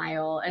of a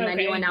mile. And then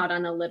you Okay. went out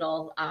on a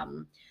little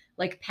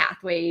like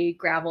pathway,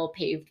 gravel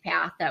paved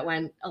path that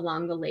went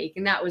along the lake.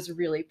 And that was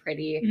really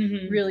pretty,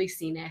 Mhm. really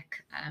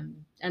scenic.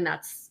 And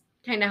that's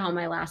kind of how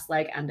my last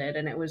leg ended.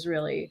 And it was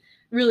really,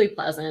 really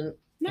pleasant.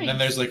 And then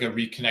there's like a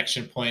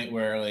reconnection point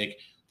where like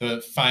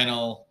the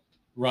final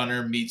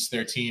runner meets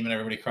their team and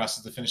everybody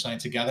crosses the finish line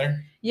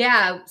together.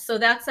 Yeah. So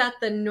that's at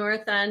the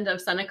north end of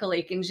Seneca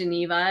Lake in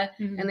Geneva.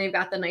 Mhm. And they've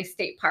got the nice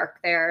state park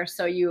there.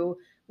 So you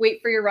wait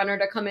for your runner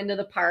to come into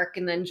the park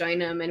and then join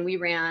them. And we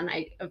ran.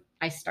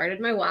 I started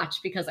my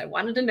watch because I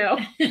wanted to know.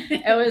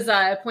 It was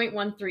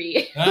 0.13.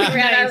 We ran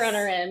Nice. our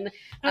runner in.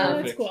 Oh,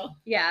 that's Perfect. cool.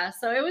 Yeah.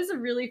 So it was a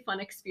really fun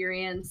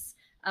experience.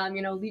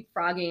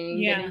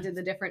 Leapfrogging, Yeah. getting to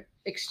the different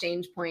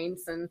exchange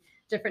points and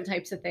different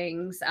types of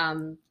things.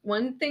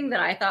 One thing that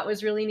I thought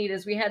was really neat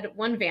is we had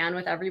one van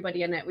with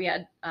everybody in it. We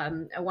had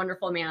a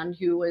wonderful man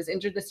who was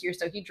injured this year,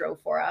 so he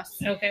drove for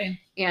us. Okay.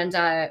 And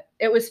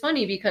it was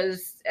funny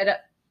because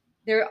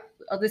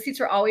the seats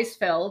were always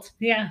filled,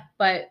 Yeah.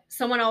 but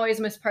someone always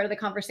missed part of the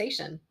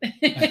conversation. So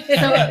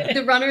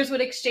the runners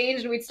would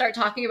exchange and we'd start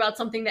talking about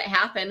something that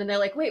happened. And they're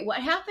like, wait, what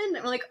happened?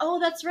 And we're like, oh,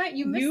 that's right.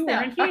 You missed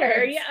that weren't part.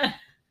 here. Yeah.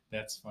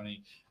 That's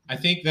funny. I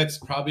think that's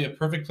probably a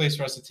perfect place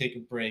for us to take a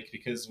break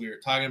because we were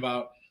talking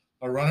about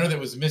a runner that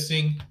was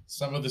missing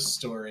some of the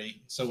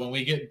story. So when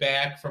we get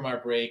back from our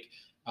break,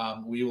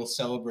 we will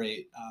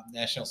celebrate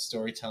National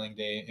Storytelling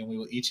Day, and we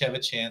will each have a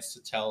chance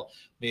to tell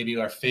maybe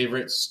our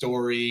favorite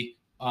story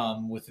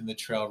within the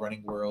trail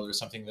running world or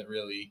something that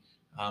really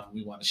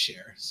we want to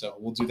share. So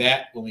we'll do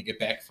that when we get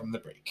back from the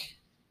break.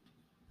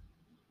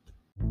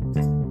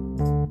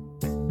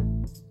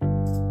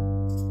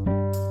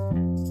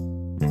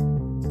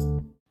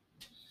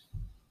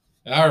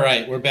 All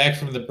right, we're back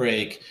from the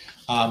break.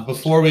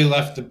 Before we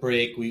left the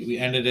break, we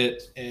ended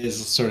it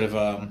as sort of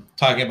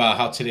talking about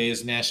how today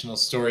is National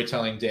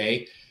Storytelling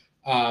Day.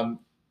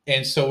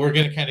 And so we're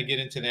going to kind of get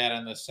into that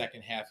on the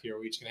second half here.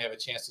 We're each going to have a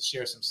chance to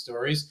share some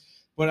stories.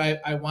 But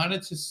I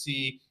wanted to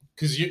see,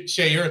 because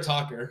Shea, you're a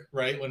talker,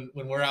 right? When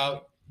we're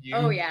out, you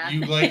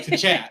like to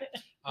chat.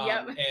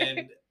 Yep.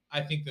 And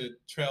I think the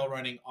trail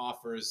running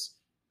offers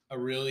a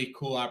really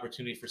cool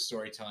opportunity for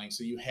storytelling.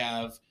 So you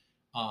have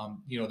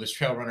there's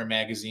Trail Runner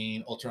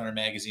Magazine, Ultra Runner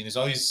Magazine. There's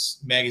all these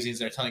magazines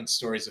that are telling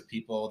stories of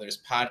people. There's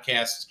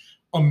podcasts,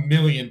 a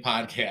million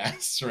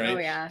podcasts, right? Oh,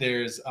 yeah.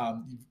 There's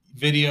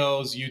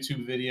videos,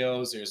 YouTube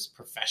videos. There's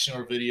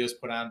professional videos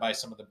put on by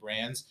some of the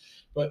brands.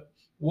 But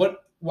why,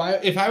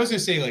 if I was going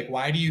to say, like,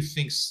 why do you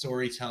think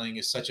storytelling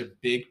is such a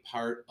big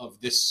part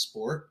of this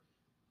sport?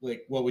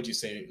 Like, what would you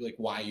say, like,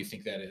 why you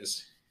think that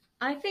is?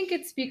 I think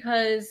it's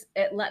because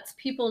it lets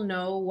people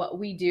know what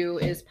we do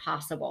is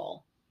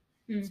possible.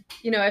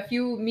 If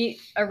you meet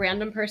a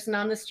random person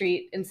on the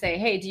street and say,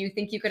 hey, do you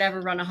think you could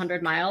ever run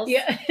 100 miles?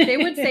 Yeah. They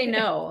would say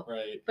no.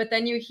 Right. But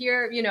then you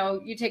hear,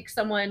 you take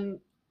someone,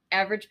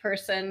 average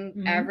person,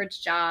 Mhm.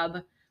 average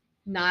job,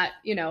 not,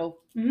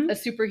 Mhm. a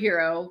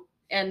superhero.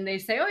 And they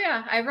say, oh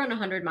yeah, I run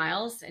 100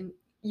 miles. And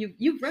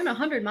you've run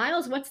 100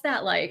 miles. What's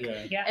that like?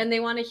 Yeah. Yeah. And they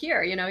want to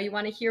hear, you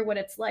want to hear what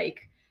it's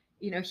like,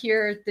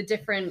 hear the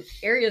different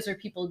areas where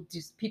people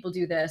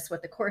do this,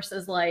 what the course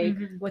is like,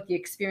 Mhm. what the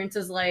experience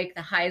is like,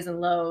 the highs and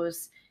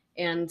lows.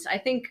 And I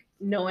think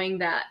knowing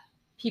that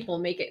people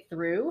make it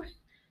through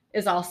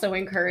is also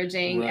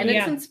encouraging, and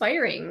it's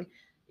inspiring.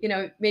 You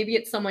know, maybe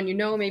it's someone you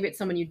know, maybe it's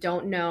someone you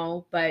don't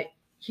know, but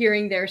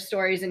hearing their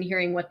stories and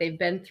hearing what they've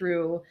been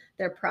through,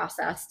 their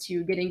process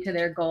to getting to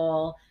their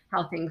goal,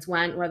 how things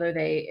went, whether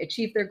they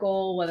achieved their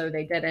goal, whether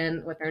they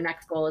didn't, what their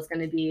next goal is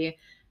going to be.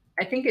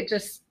 I think it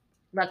just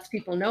lets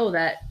people know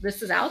that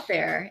this is out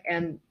there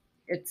and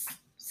it's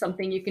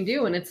something you can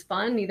do, and it's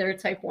fun, either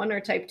type 1 or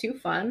type 2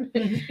 fun.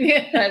 But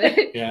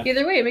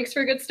either way, it makes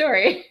for a good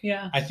story.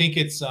 Yeah. I think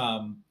it's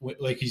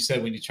like you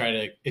said, when you try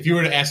to, if you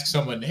were to ask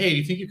someone, hey, do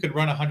you think you could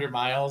run 100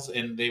 miles?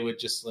 And they would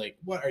just like,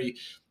 what are you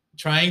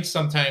trying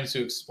sometimes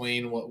to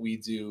explain what we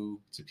do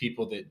to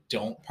people that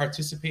don't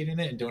participate in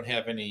it and don't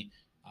have any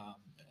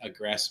a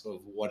grasp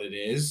of what it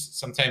is.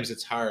 Sometimes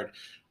it's hard.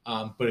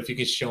 But if you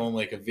could show them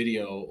like a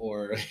video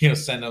or,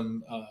 send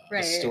them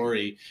a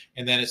story,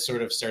 and then it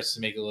sort of starts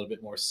to make a little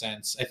bit more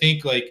sense. I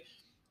think like,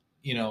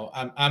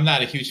 I'm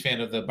not a huge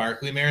fan of the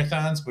Barkley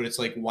marathons, but it's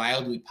like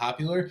wildly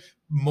popular,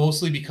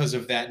 mostly because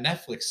of that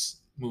Netflix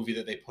movie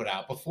that they put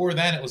out. Before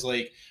then, it was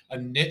like a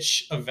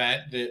niche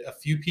event that a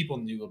few people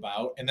knew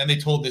about. And then they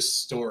told this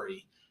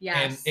story.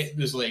 Yes. And it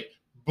was like,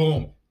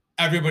 boom.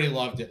 Everybody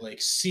loved it. Like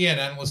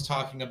CNN was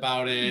talking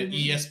about it.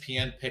 Mm-hmm.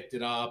 ESPN picked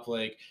it up.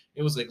 Like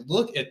it was like,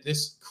 look at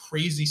this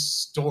crazy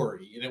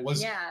story. And it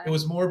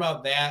was more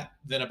about that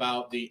than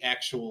about the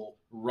actual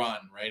run,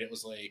 right? It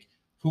was like,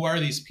 who are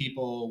these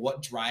people?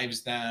 What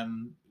drives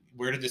them?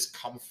 Where did this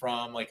come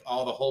from? Like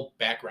all the whole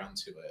background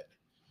to it.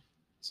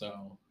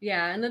 So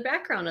yeah, and the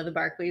background of the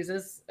Barkleys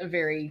is a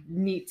very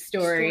neat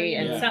story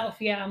in itself.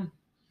 Yeah,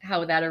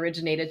 how that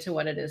originated to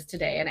what it is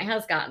today, and it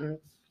has gotten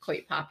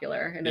quite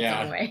popular in its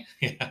own way.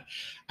 Yeah.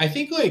 I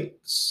think like,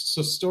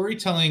 so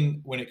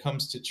storytelling when it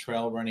comes to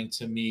trail running,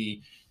 to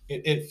me,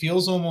 it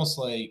feels almost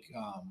like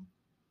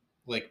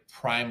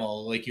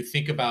primal. Like you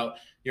think about,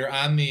 you're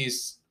on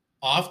these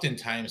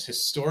oftentimes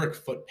historic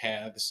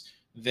footpaths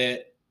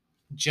that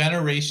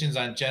generations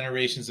on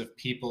generations of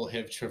people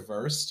have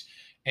traversed.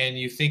 And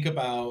you think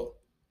about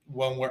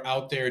when we're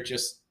out there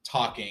just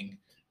talking,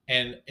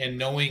 and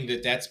knowing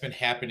that that's been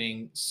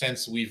happening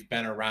since we've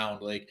been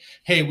around, like,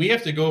 hey, we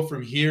have to go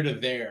from here to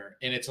there.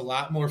 And it's a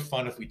lot more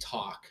fun if we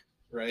talk,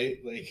 right?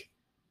 Like,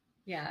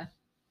 yeah.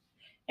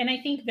 And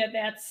I think that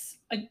that's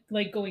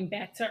like going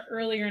back to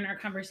earlier in our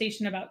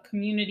conversation about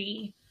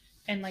community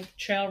and like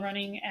trail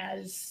running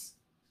as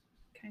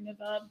kind of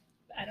a,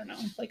 I don't know,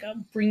 like a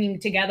bringing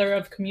together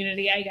of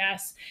community, I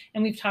guess.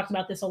 And we've talked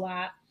about this a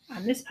lot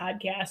on this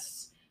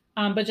podcast,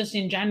 but just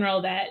in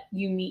general, that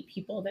you meet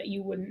people that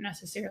you wouldn't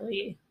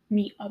necessarily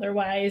meet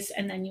otherwise,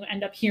 and then you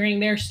end up hearing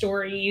their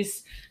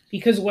stories,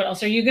 because what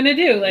else are you going to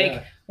do?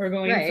 Like, we're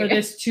going for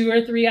this 2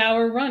 or 3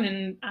 hour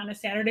run on a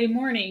Saturday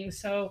morning,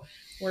 so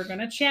we're going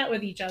to chat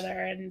with each other.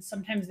 And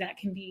sometimes that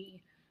can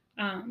be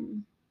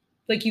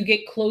like you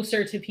get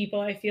closer to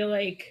people, I feel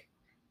like,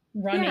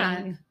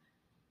 running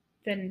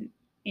than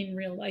in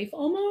real life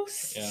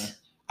almost.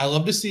 I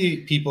love to see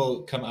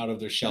people come out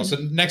of their shell. So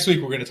next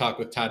week we're going to talk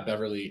with Todd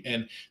Beverly,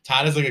 and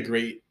Todd is like a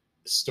great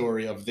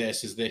story of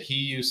this, is that he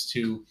used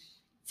to,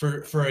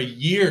 for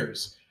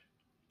years,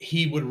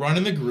 he would run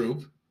in the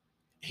group.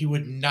 He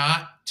would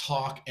not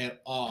talk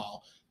at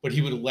all, but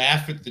he would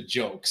laugh at the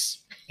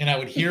jokes. And I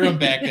would hear him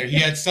back there. He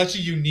had such a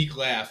unique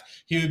laugh.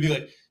 He would be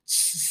like,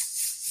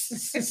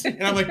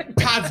 and I'm like,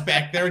 Todd's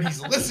back there and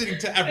he's listening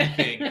to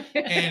everything.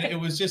 And it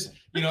was just,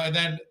 and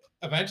then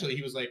eventually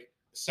he was like,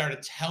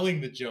 started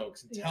telling the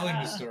jokes and telling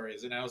the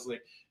stories. And I was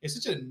like,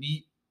 it's such a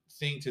neat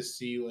thing to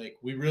see. Like,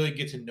 we really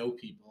get to know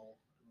people,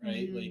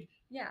 right? Mm-hmm. Like,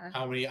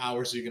 how many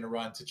hours are you going to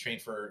run to train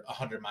for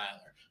 100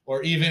 miler,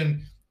 or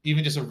even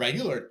just a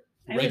regular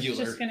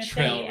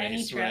trail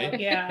race, right?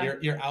 Yeah.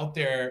 You're out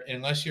there,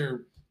 unless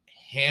you're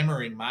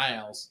hammering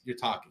miles, you're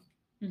talking.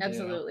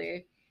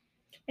 Absolutely.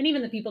 And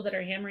even the people that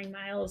are hammering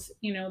miles,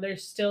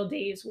 there's still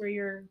days where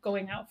you're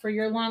going out for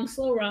your long,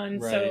 slow run.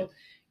 Right. So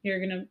you're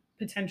going to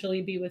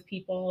potentially be with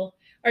people.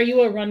 Are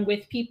you a run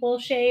with people,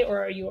 Shea, or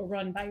are you a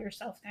run by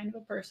yourself kind of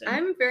a person?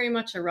 I'm very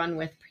much a run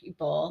with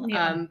people.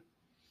 Yeah.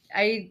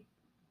 I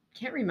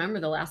can't remember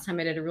the last time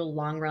I did a real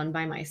long run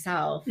by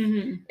myself.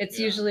 Mm-hmm. It's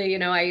usually,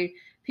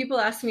 people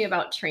ask me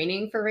about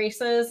training for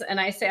races, and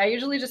I say I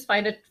usually just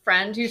find a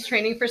friend who's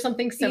training for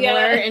something similar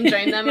and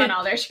join them on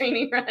all their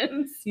training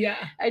runs.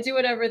 Yeah. I do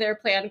whatever their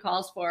plan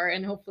calls for,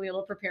 and hopefully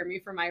it'll prepare me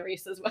for my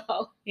race as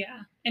well.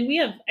 Yeah. And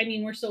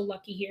we're so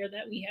lucky here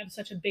that we have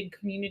such a big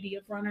community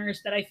of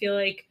runners that I feel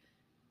like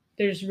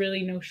there's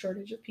really no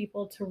shortage of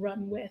people to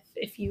run with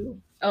if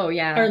you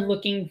are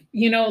looking,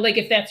 like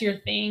if that's your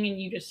thing and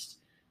you just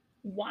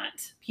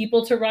want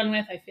people to run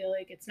with. I feel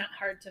like it's not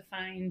hard to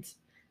find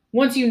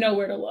once you know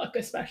where to look,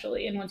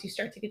 especially, and once you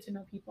start to get to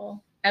know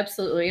people.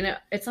 Absolutely.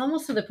 It's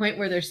almost to the point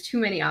where there's too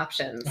many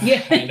options.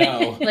 Yeah. I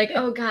know. Like,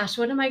 oh gosh,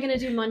 what am I going to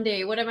do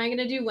Monday? What am I going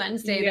to do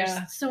Wednesday? Yeah.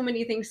 There's so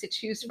many things to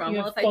choose from.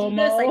 Well, if FOMO. I do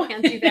this, I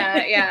can't do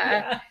that.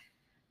 Yeah.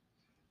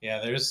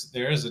 Yeah. There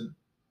is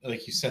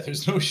like you said,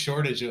 there's no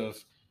shortage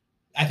of,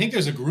 I think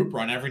there's a group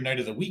run every night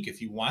of the week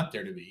if you want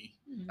there to be.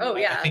 Oh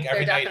yeah, I think there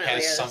every night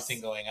definitely has is.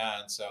 something going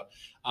on. So,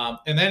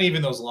 and then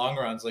even those long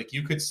runs, like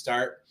you could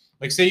start,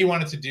 like say you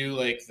wanted to do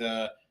like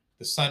the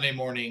Sunday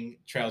morning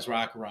Trails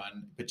Rock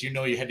run, but you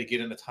know you had to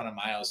get in a ton of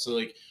miles. So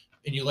like,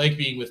 and you like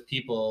being with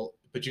people,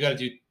 but you got to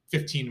do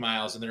 15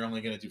 miles and they're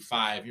only going to do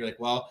 5. You're like,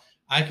 well,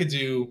 I could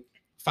do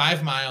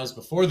 5 miles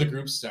before the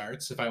group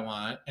starts if I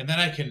want, and then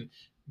I can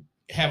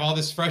have all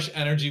this fresh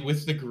energy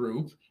with the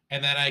group,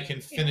 and then I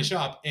can finish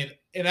up. And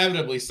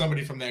inevitably,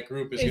 somebody from that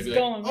group is going to be like,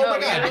 "Oh my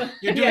god,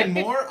 you're doing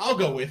more? I'll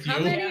go with you." How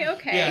many?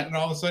 Okay. Yeah, and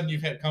all of a sudden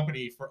you've had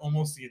company for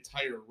almost the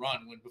entire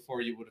run when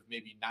before you would have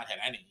maybe not had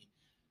any.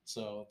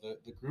 So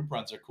the group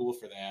runs are cool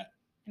for that.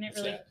 And it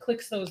really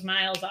clicks those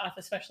miles off,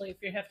 especially if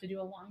you have to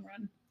do a long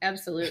run.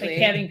 Absolutely. Like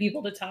having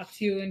people to talk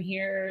to and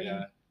hear,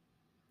 and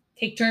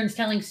take turns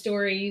telling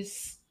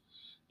stories.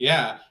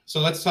 Yeah.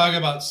 So let's talk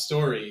about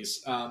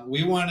stories.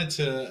 We wanted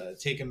to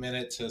take a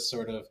minute to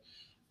sort of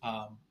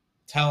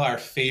tell our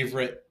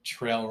favorite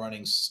trail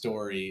running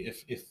story,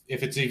 if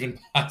it's even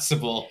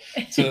possible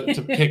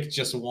to pick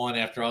just one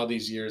after all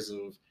these years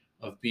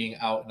of being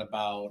out and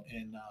about.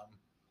 And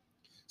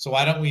so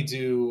why don't we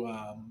do?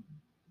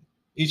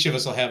 Each of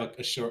us will have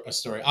a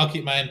story. I'll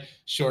keep mine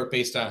short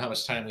based on how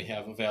much time we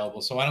have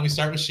available. So why don't we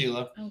start with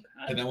Sheila,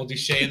 and then we'll do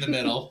Shea in the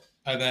middle,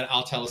 and then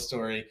I'll tell a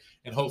story.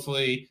 And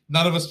hopefully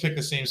none of us pick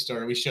the same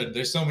story. We shouldn't.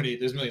 There's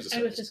millions of stories.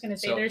 I was just going to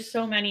say, there's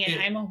so many, and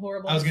I'm a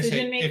horrible I was gonna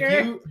decision say,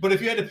 maker. But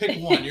if you had to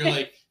pick one, you're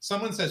like,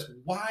 someone says,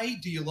 why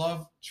do you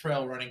love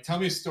trail running? Tell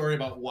me a story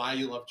about why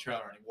you love trail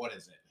running. What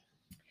is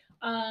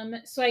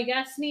it? So I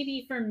guess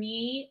maybe for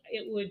me,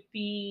 it would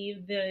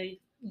be the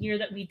year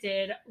that we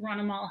did run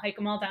them all, hike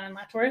them all down in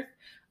Letchworth.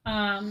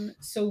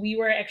 So we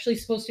were actually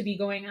supposed to be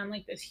going on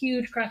like this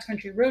huge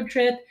cross-country road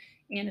trip,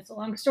 and it's a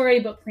long story,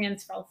 but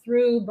plans fell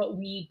through. But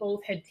we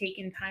both had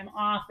taken time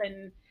off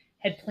and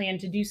had planned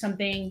to do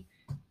something.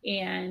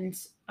 And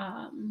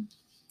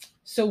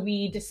so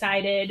we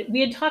decided,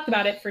 we had talked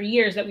about it for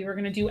years that we were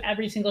going to do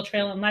every single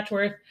trail in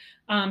Letchworth,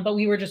 but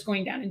we were just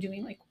going down and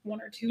doing like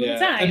 1 or 2 at a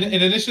time. And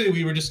initially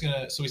we were just going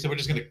to, so we said we're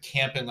just going to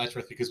camp in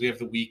Letchworth because we have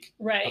the week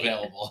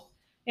available.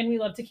 And we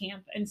love to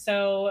camp. And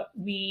so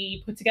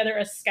we put together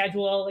a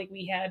schedule. Like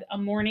we had a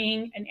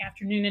morning, an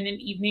afternoon, and an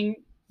evening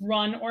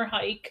run or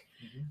hike.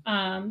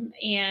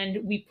 And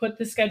we put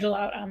the schedule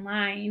out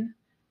online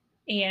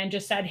and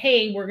just said,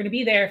 hey, we're going to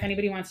be there if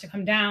anybody wants to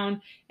come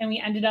down. And we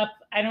ended up,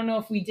 I don't know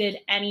if we did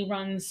any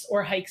runs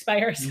or hikes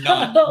by ourselves.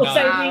 None.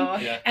 I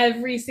think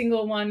every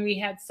single one we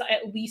had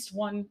at least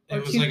one or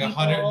two. It was like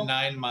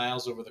 109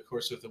 miles over the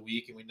course of the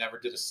week, and we never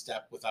did a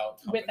step without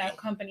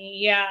company.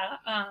 Yeah.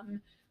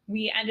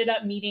 We ended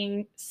up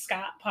meeting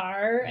Scott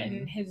Parr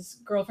and his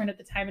girlfriend at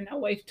the time and now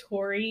wife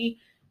Tori,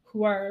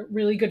 who are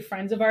really good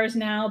friends of ours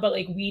now, but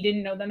like we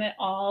didn't know them at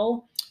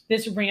all.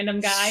 This random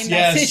guy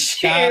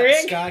messaged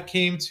Eric. Scott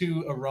came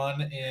to a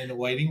run in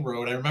Whiting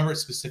Road. I remember it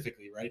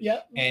specifically, right?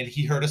 Yep. And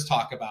he heard us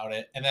talk about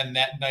it. And then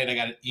that night I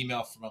got an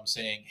email from him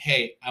saying,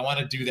 hey, I want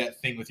to do that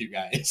thing with you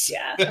guys.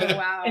 Yeah. Oh,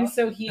 wow. And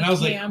so I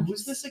was like,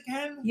 who's this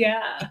again?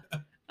 Yeah.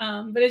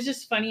 But it's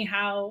just funny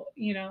how,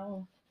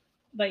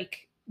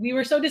 like, we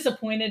were so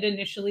disappointed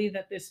initially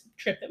that this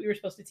trip that we were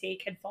supposed to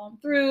take had fallen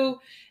through.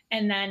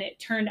 And then it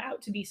turned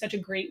out to be such a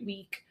great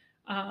week.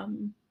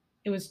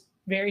 It was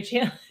very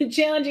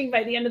challenging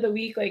by the end of the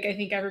week. Like, I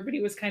think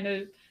everybody was kind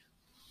of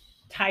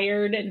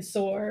tired and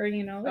sore,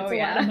 that's a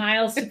lot of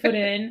miles to put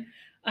in,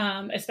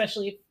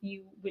 especially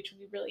which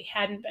we really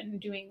hadn't been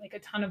doing like a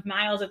ton of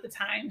miles at the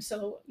time.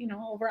 So,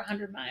 over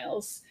 100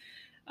 miles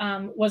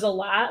was a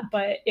lot,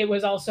 but it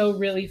was also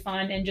really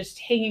fun and just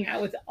hanging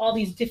out with all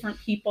these different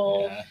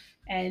people. Yeah.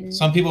 And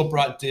some people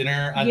brought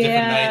dinner on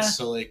different nights.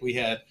 So like we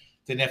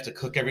didn't have to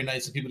cook every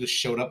night. So people just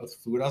showed up with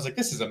food. I was like,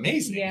 this is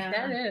amazing. Yeah,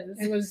 that is.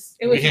 It was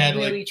we had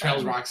really like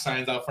Trails Rock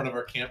signs out front of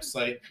our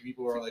campsite.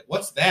 People were like,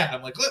 what's that?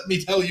 I'm like, let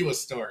me tell you a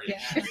story.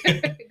 Yeah.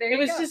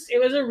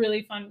 It was a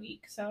really fun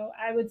week. So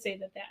I would say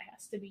that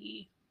has to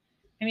be,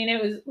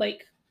 it was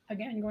like,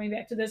 again, going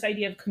back to this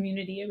idea of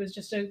community, it was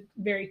just a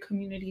very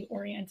community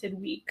oriented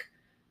week.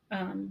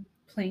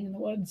 Playing in the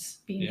woods,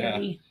 being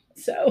dirty.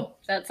 So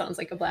that sounds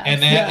like a blast.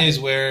 And that is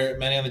where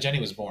Manny on the Jenny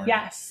was born.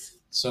 Yes.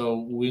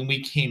 So when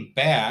we came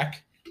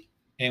back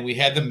and we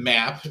had the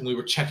map and we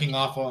were checking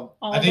off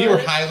I think you were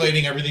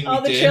highlighting everything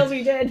all the trails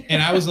we did.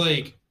 And I was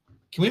like,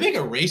 can we make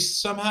a race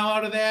somehow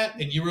out of that?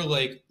 And you were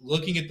like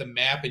looking at the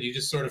map and you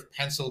just sort of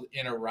penciled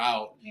in a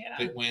route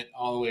that went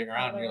all the way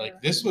around. And you're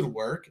like, this would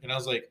work. And I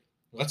was like,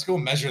 let's go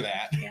measure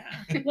that.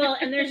 Yeah. Well,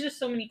 and there's just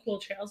so many cool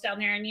trails down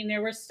there.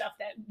 There was stuff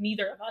that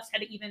neither of us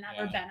had even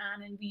ever been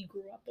on, and we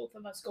grew up, both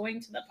of us,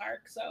 going to the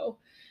park. So,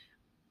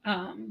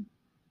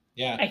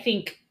 I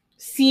think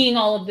seeing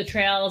all of the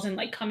trails and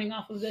like coming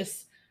off of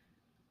this,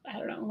 I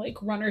don't know, like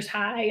runner's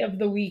high of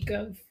the week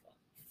of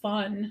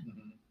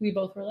fun, we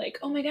both were like,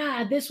 oh my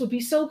God, this would be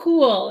so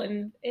cool.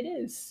 And it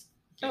is.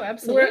 Oh,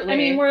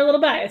 absolutely. We're a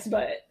little biased,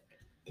 but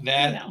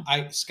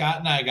Scott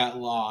and I got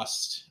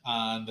lost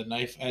on the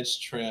Knife Edge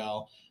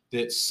Trail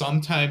that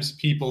sometimes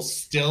people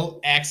still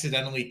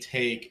accidentally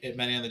take at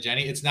Many on the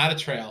Jenny. It's not a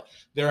trail.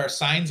 There are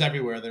signs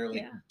everywhere. They're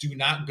like, do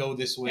not go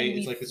this way. And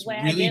it's like this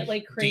really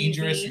like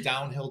dangerous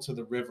downhill to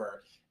the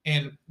river.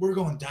 And we're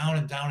going down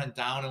and down and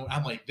down. And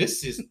I'm like,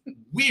 this is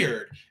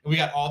weird. And we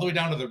got all the way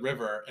down to the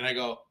river. And I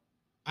go,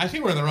 I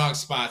think we're in the wrong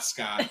spot,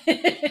 Scott.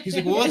 He's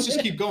like, well, let's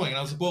just keep going. And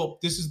I was like, well,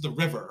 this is the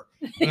river.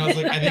 And I was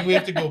like, I think we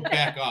have to go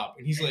back up.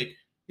 And he's like,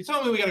 you're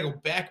telling me we got to go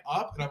back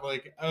up? And I'm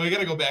like, oh, we got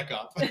to go back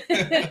up.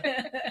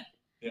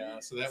 Yeah,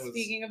 so that was.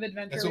 Speaking of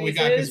adventure that's what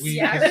races, we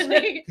got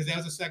because that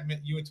was a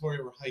segment you and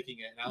Tori were hiking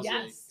it, and I was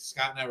like,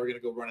 Scott and I were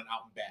gonna go running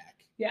out and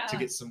back to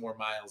get some more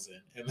miles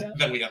in, and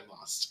then we got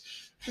lost.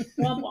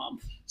 Womp womp.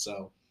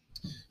 So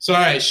all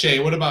right, Shea,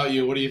 what about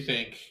you? What do you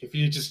think? If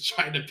you just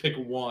tried to pick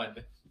one,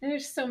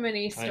 there's so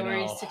many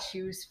stories to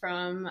choose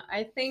from.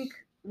 I think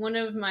one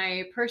of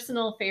my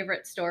personal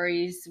favorite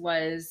stories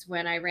was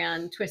when I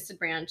ran Twisted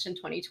Branch in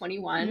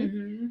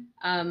 2021.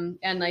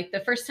 And like the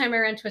first time I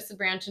ran Twisted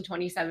Branch in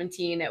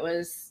 2017, it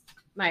was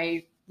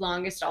my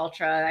longest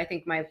ultra. I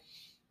think my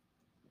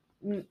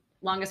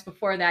longest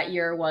before that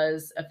year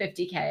was a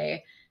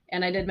 50K.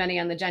 And I did Many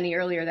on the Jenny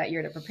earlier that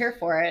year to prepare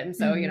for it. And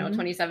so,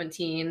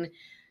 2017,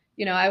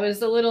 I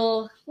was a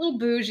little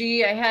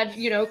bougie. I had,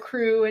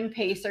 crew and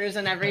pacers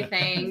and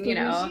everything,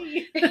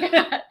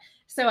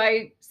 So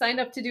I signed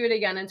up to do it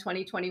again in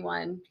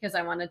 2021 because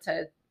I wanted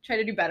to try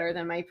to do better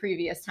than my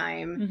previous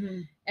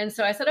time. And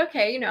so I said,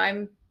 okay,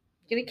 I'm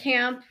going to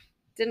camp.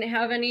 Didn't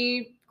have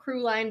any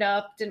crew lined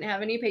up. Didn't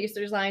have any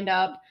pacers lined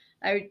up.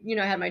 I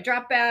had my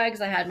drop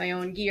bags. I had my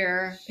own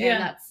gear.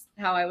 And that's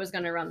how I was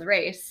going to run the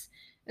race.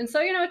 And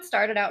so, it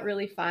started out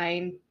really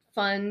fun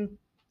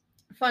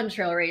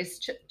trail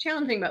race,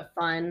 challenging, but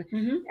fun.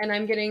 And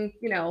I'm getting,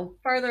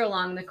 farther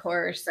along the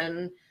course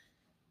and,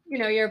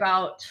 you're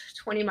about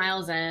 20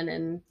 miles in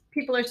and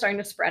people are starting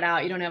to spread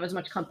out. You don't have as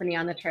much company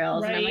on the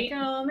trails. Right. And I'm like,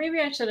 oh, maybe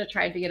I should have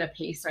tried to get a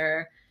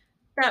pacer.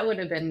 That would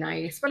have been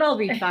nice, but I'll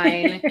be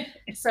fine.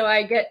 So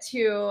I get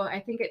to, I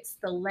think it's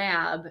the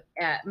lab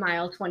at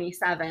mile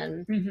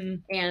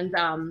 27. And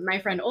my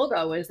friend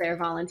Olga was there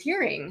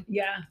volunteering.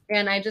 Yeah.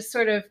 And I just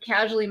sort of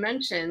casually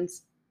mentioned,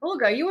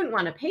 Olga, you wouldn't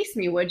want to pace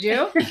me, would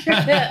you?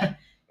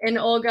 And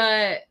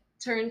Olga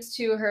turns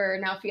to her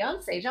now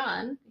fiance,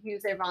 John. He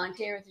was there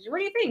volunteering. Said, what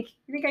do you think?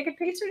 You think I could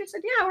pace her? And I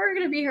said, yeah, we're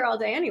going to be here all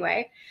day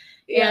anyway.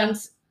 Yeah. And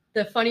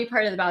the funny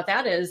part about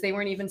that is they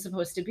weren't even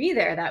supposed to be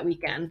there that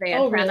weekend. They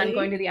had planned on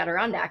going to the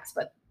Adirondacks,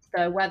 but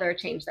the weather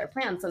changed their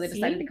plans. So they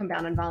decided to come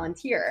down and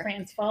volunteer.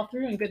 Plans fall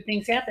through and good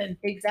things happen.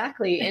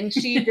 Exactly. And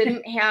she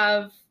didn't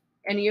have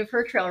any of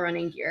her trail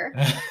running gear.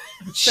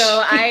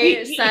 So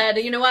I said,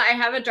 you know what? I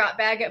have a drop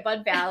bag at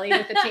Bud Valley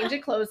with a change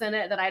of clothes in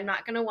it that I'm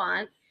not going to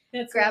want.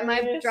 Grab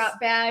my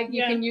drop bag.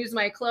 You can use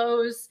my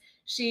clothes.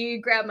 She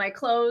grabbed my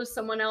clothes.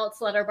 Someone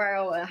else let her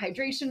borrow a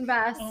hydration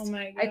vest. Oh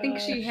my God. I think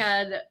she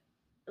had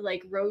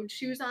like road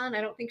shoes on. I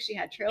don't think she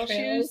had trail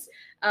shoes.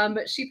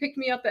 But she picked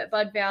me up at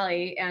Bud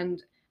Valley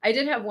and I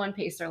did have one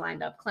pacer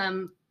lined up.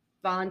 Clem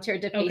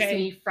volunteered to pace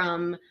me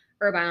from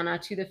Urbana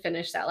to the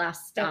finish that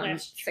last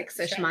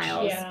 6-ish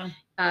miles.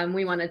 Yeah.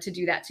 We wanted to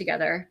do that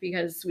together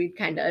because we'd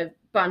kind of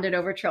bonded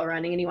over trail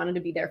running and he wanted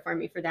to be there for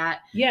me for that.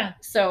 Yeah.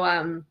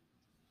 So,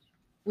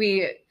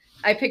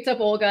 I picked up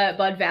Olga at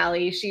Bud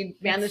Valley. She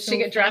managed to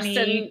get dressed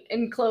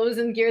in clothes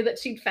and gear that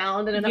she'd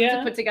found and enough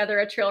to put together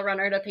a trail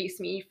runner to pace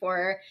me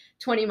for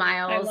 20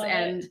 miles.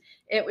 And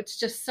it was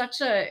just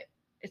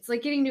it's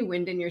like getting new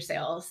wind in your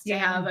sails to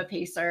have a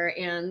pacer.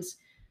 And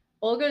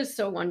Olga is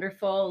so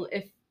wonderful.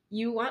 If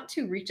you want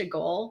to reach a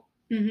goal,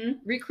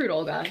 recruit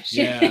Olga.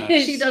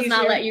 She does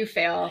not let you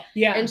fail.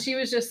 Yeah. And she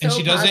was just so and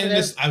she does positive. it in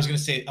this, I was going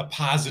to say, a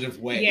positive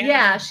way.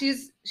 Yeah.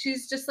 She's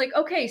just like,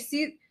 okay,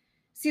 see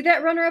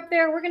that runner up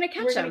there? We're going to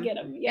catch him. Get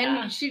him.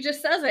 Yeah. And she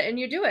just says it and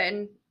you do it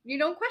and you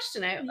don't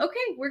question it. Okay,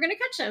 we're going to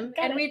catch him.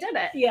 And we did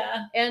it.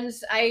 Yeah. And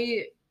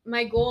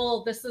my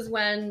goal, this is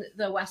when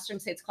the Western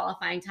States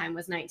qualifying time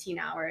was 19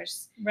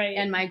 hours. Right.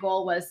 And my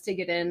goal was to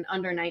get in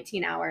under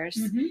 19 hours.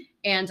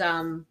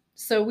 And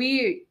so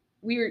we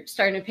were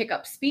starting to pick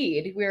up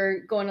speed. We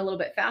were going a little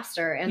bit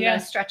faster. And the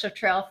stretch of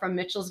trail from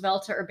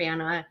Mitchellsville to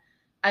Urbana,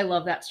 I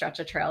love that stretch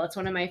of trail. It's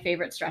one of my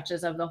favorite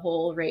stretches of the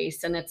whole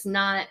race. And it's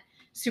not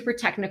super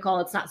technical.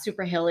 It's not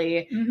super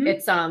hilly.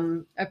 It's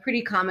a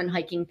pretty common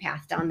hiking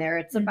path down there.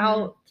 It's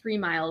about 3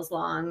 miles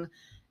long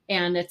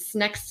and it's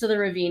next to the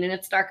ravine and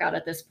it's dark out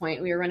at this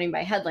point. We were running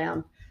by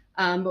headlamp.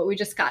 But we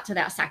just got to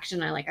that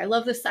section. I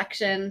love this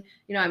section.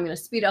 I'm going to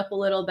speed up a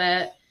little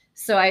bit.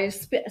 So I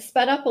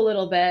sped up a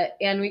little bit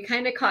and we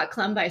kind of caught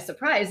Clem by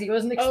surprise. He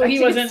wasn't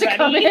expecting us to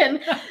come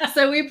in.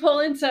 So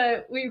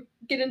we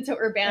get into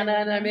Urbana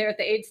and I'm there at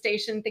the aid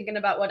station thinking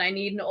about what I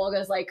need. And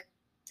Olga's like,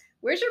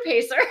 where's your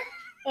pacer?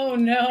 Oh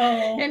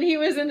no. And he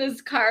was in his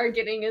car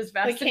getting his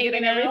vest and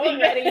getting everything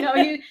ready. No,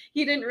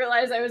 he didn't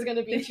realize I was going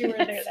to be too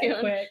there that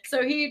quick. So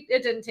it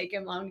didn't take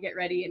him long to get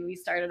ready and we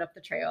started up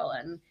the trail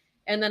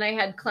and then I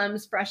had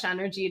Clem's fresh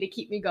energy to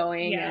keep me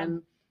going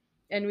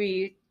and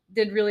we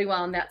did really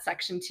well in that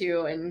section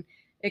too. And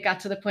it got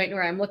to the point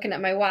where I'm looking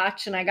at my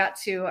watch and I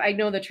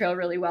know the trail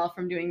really well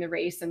from doing the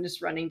race and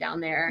just running down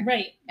there.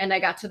 Right. And I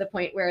got to the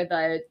point where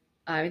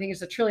I think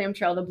it's a Trillium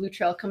Trail, the blue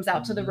trail comes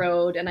out to the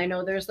road. And I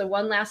know there's the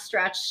one last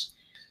stretch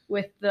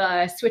with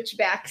the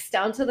switchbacks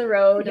down to the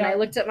road. And I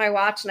looked at my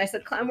watch and I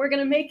said, Clem, we're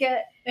going to make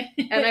it.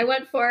 And I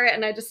went for it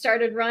and I just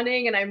started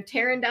running and I'm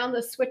tearing down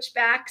the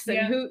switchbacks and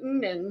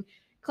hooting, and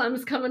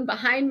Clem's coming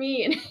behind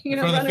me, and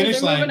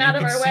runners are moving out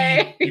of our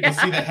way. You can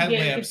see the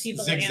headlamps see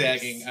the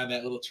zigzagging lamps on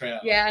that little trail.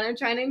 Yeah, and I'm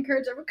trying to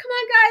encourage everyone, come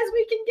on guys,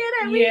 we can get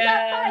it. We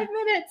got 5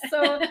 minutes.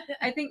 So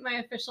I think my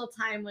official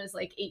time was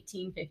like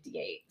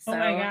 18:58. So oh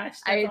my gosh,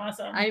 that's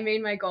awesome. I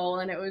made my goal,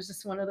 and it was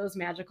just one of those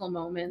magical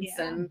moments.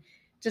 And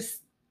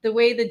just the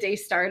way the day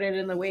started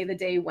and the way the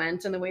day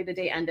went and the way the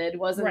day ended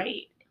wasn't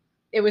right.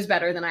 It was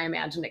better than I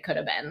imagined it could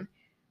have been.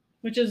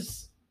 Which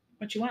is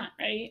what you want,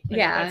 right? Like,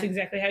 yeah. That's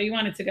exactly how you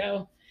want it to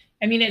go.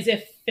 I mean, as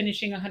if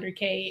finishing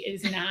 100K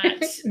is not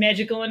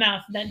magical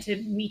enough then to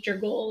meet your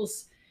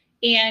goals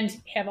and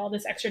have all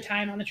this extra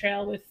time on the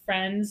trail with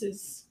friends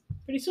is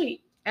pretty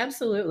sweet.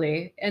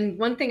 Absolutely. And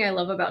one thing I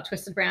love about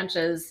Twisted Branch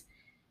is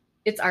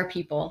it's our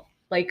people.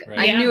 Like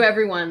right. I knew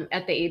everyone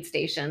at the aid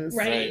stations.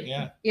 Right.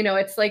 Yeah.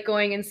 It's like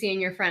going and seeing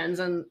your friends,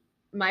 and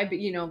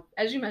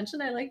as you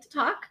mentioned, I like to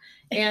talk,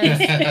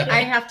 and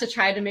I have to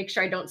try to make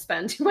sure I don't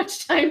spend too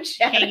much time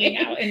chatting. Hanging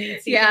out in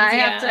these seasons. I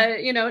have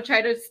to,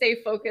 try to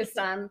stay focused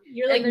on.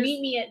 You're like,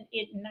 meet me at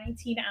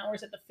 19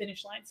 hours at the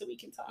finish line so we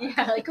can talk.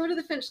 Yeah, like go to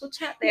the finish, we'll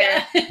chat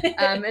there.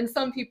 And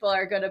some people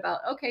are good about,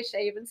 okay,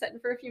 Shea, you've been sitting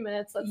for a few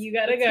minutes. Let's go.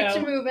 Get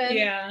you moving.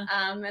 Yeah.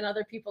 And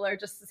other people are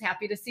just as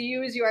happy to see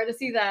you as you are to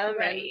see them.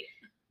 Right.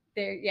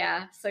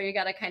 So you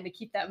got to kind of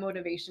keep that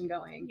motivation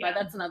going. Yeah. But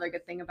that's another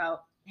good thing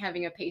about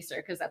having a pacer,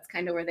 because that's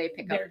kind of where they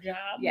pick their up job.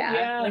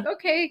 Yeah. Like,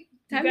 okay,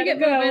 time to get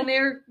moving.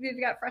 They've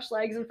got fresh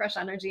legs and fresh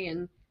energy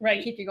and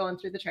keep you going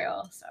through the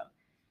trail. So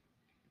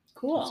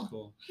cool. That's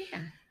cool.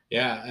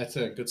 Yeah, that's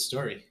a good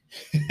story.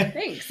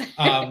 Thanks.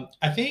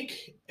 I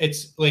think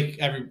it's like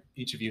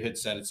each of you had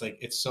said, it's like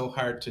it's so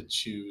hard to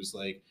choose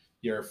like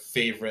your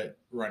favorite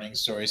running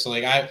story. So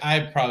like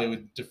I probably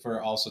would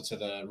defer also to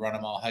the Run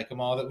 'em all, hike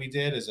 'em all that we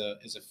did as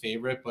a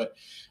favorite, but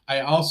I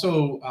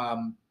also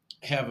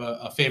have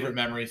a favorite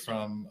memory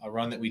from a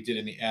run that we did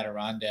in the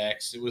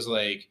Adirondacks. It was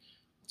like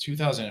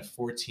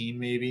 2014,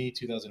 maybe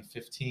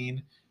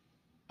 2015.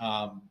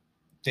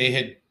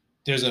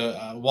 There's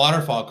a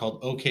waterfall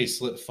called OK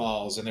Slip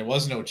Falls, and there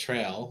was no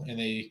trail.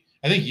 And I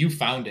think you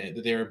found it,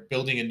 that they were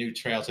building a new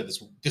trail to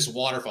this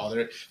waterfall.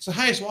 It's the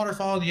highest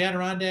waterfall in the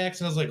Adirondacks.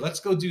 And I was like, let's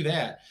go do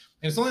that.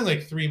 And it's only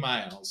like 3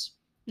 miles,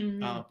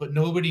 but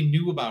nobody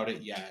knew about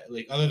it yet.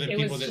 Like other than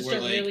people that were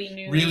like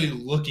really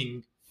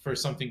looking for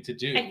something to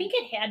do. I think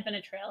it had been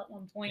a trail at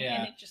one point,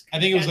 and it just I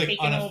think it was like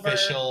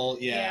unofficial.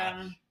 Over.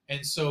 Yeah.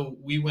 And so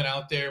we went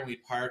out there and we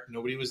parked.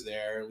 Nobody was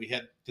there. We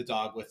had the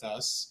dog with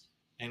us,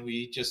 and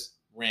we just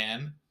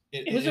ran.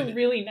 It was a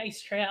really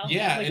nice trail.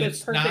 Yeah, like and it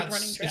was perfect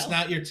running trail. It's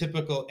not your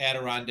typical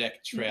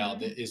Adirondack trail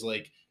that is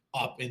like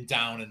up and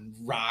down and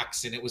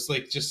rocks, and it was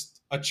like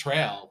just a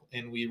trail.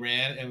 And we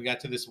ran and we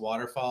got to this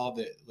waterfall,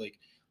 that like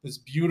this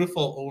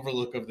beautiful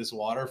overlook of this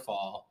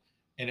waterfall,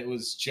 and it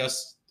was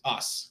just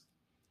us.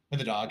 And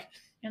the dog.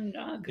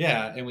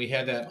 Yeah. And we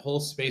had that whole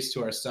space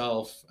to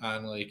ourselves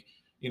on like,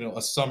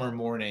 a summer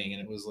morning,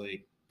 and it was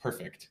like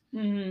perfect.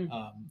 Mm-hmm.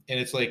 And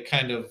it's like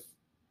kind of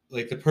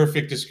like the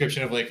perfect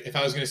description of like, if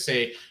I was going to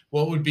say,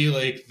 what would be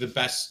like the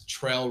best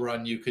trail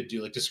run you could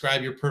do? Like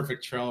describe your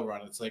perfect trail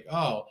run. It's like,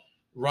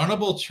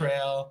 runnable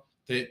trail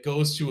that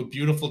goes to a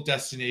beautiful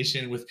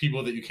destination with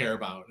people that you care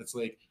about. It's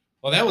like,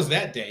 well, that was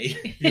that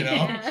day,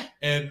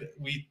 and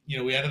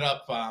we ended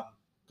up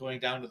going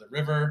down to the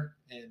river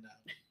and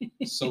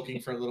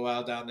soaking for a little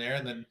while down there,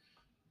 and then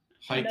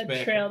hiked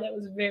back. Trail that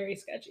was very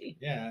sketchy.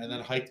 Yeah, and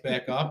then hiked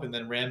back up, and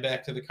then ran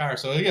back to the car.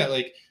 So we got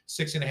like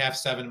 6.5,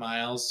 7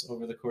 miles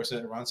over the course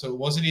of that run. So it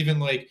wasn't even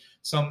like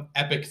some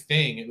epic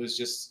thing. It was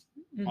just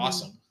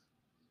awesome.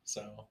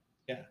 So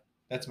yeah,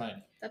 that's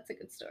mine. That's a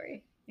good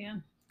story. Yeah,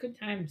 good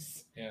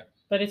times. Yeah,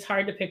 but it's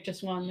hard to pick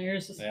just one.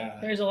 There's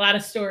a lot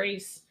of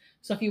stories.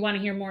 So if you want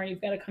to hear more, you've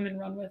got to come and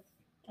run with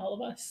all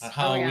of us. On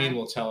Halloween,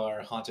 we'll tell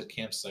our haunted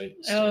campsite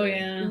story. Oh,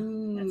 yeah.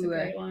 Ooh, that's a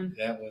great one.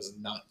 That was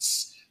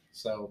nuts.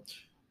 So,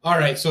 all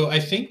right. So I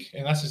think,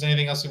 unless there's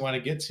anything else we want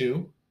to get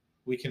to,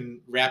 we can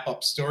wrap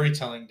up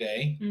storytelling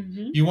day.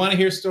 Mm-hmm. You want to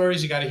hear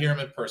stories, you got to hear them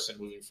in person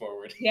moving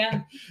forward.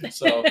 Yeah.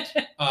 So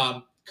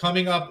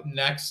coming up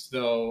next,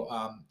 though,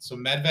 so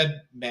Medved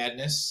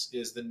Madness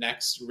is the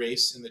next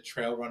race in the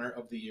Trail Runner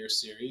of the Year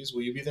series.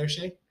 Will you be there,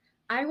 Shea?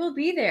 I will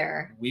be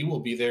there. We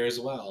will be there as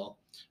well.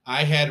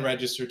 I had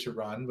registered to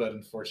run, but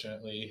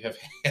unfortunately have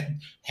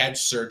had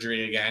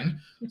surgery again.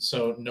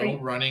 So no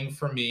running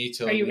for me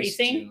till at least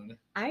June.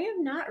 I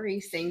am not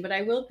racing, but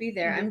I will be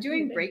there. I'm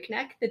doing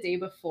Breakneck the day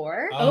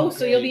before. Oh,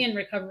 so you'll be in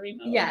recovery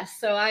mode. Yes.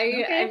 So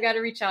I've got to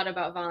reach out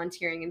about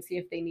volunteering and see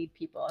if they need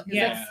people.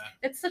 Yeah.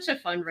 It's such a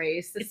fun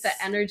race. It's the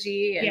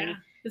energy. And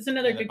it's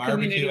another good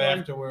community barbecue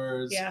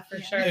afterwards. Yeah, for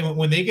sure. And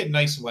when they get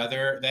nice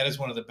weather, that is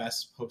one of the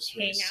best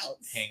post-race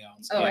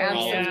hangouts. Oh,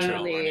 absolutely. All of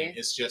trail running.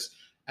 It's just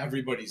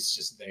everybody's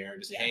just there,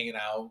 just Yeah. hanging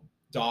out.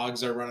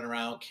 Dogs are running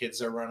around,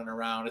 kids are running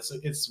around.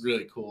 It's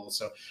really cool.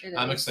 So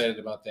I'm excited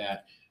about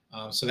that.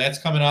 So that's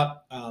coming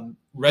up.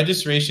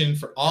 Registration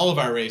for all of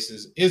our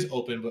races is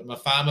open, but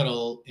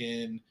Mafamadal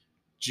in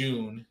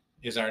June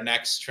is our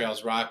next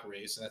Trails Rock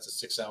race, and that's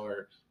a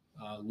 6-hour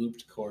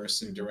looped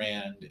course in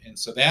Durand. And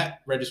so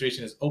that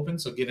registration is open,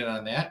 so get in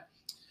on that.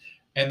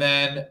 And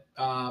then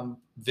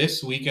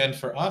this weekend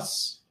for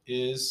us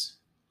is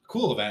a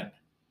cool event.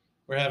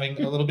 We're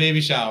having a little baby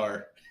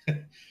shower.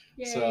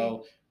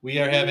 So we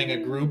are having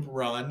a group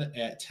run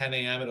at 10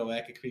 a.m. at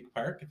Oatka Creek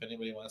Park if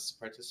anybody wants to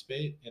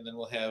participate. And then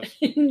we'll have...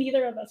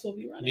 Neither of us will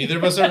be running. Neither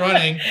of us are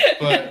running,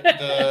 but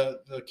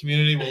the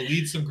community will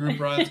lead some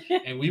group runs,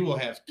 and we will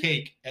have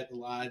cake at the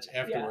lodge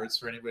afterwards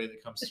for anybody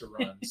that comes to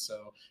run.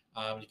 So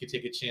you can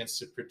take a chance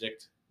to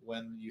predict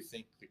when you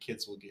think the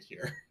kids will get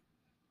here.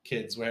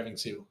 Kids, we're having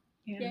 2.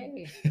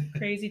 Yeah.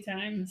 Crazy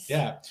times.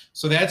 Yeah.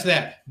 So that's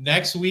that.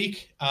 Next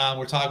week,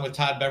 we're talking with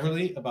Todd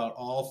Beverly about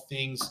all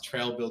things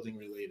trail building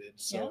related.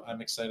 So I'm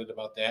excited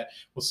about that.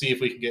 We'll see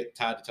if we can get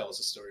Todd to tell us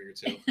a story or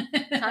 2.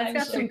 Todd's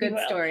got some good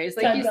stories.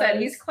 Like you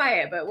said, he's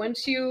quiet, but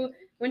once you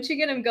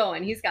get him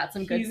going, he's got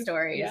some good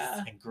stories.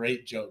 Yeah. And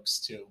great jokes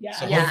too. Yeah.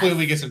 So hopefully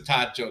we get some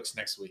Todd jokes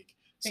next week.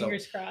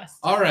 Fingers crossed.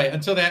 All right.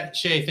 Until that,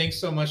 Shea, thanks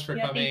so much for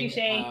coming. Thank you,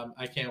 Shea.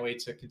 I can't wait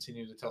to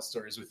continue to tell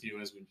stories with you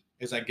as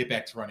I get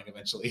back to running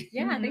eventually.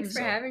 Yeah, thanks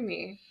for having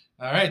me.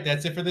 All right.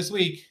 That's it for this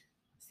week.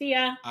 See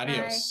ya.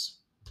 Adios.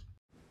 Bye.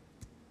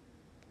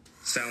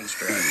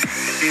 Soundstripe.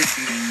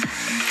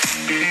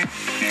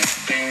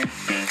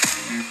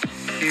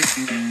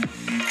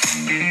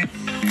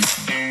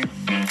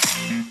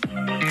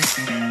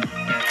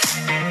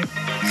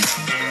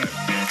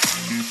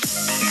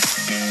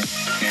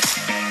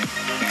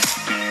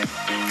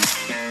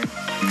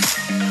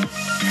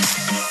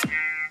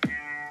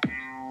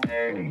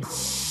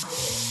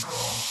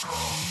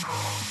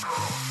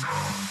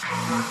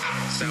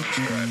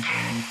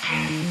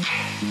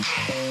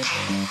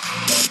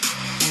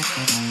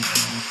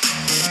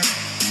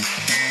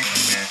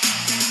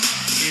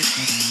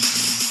 Soundstripe.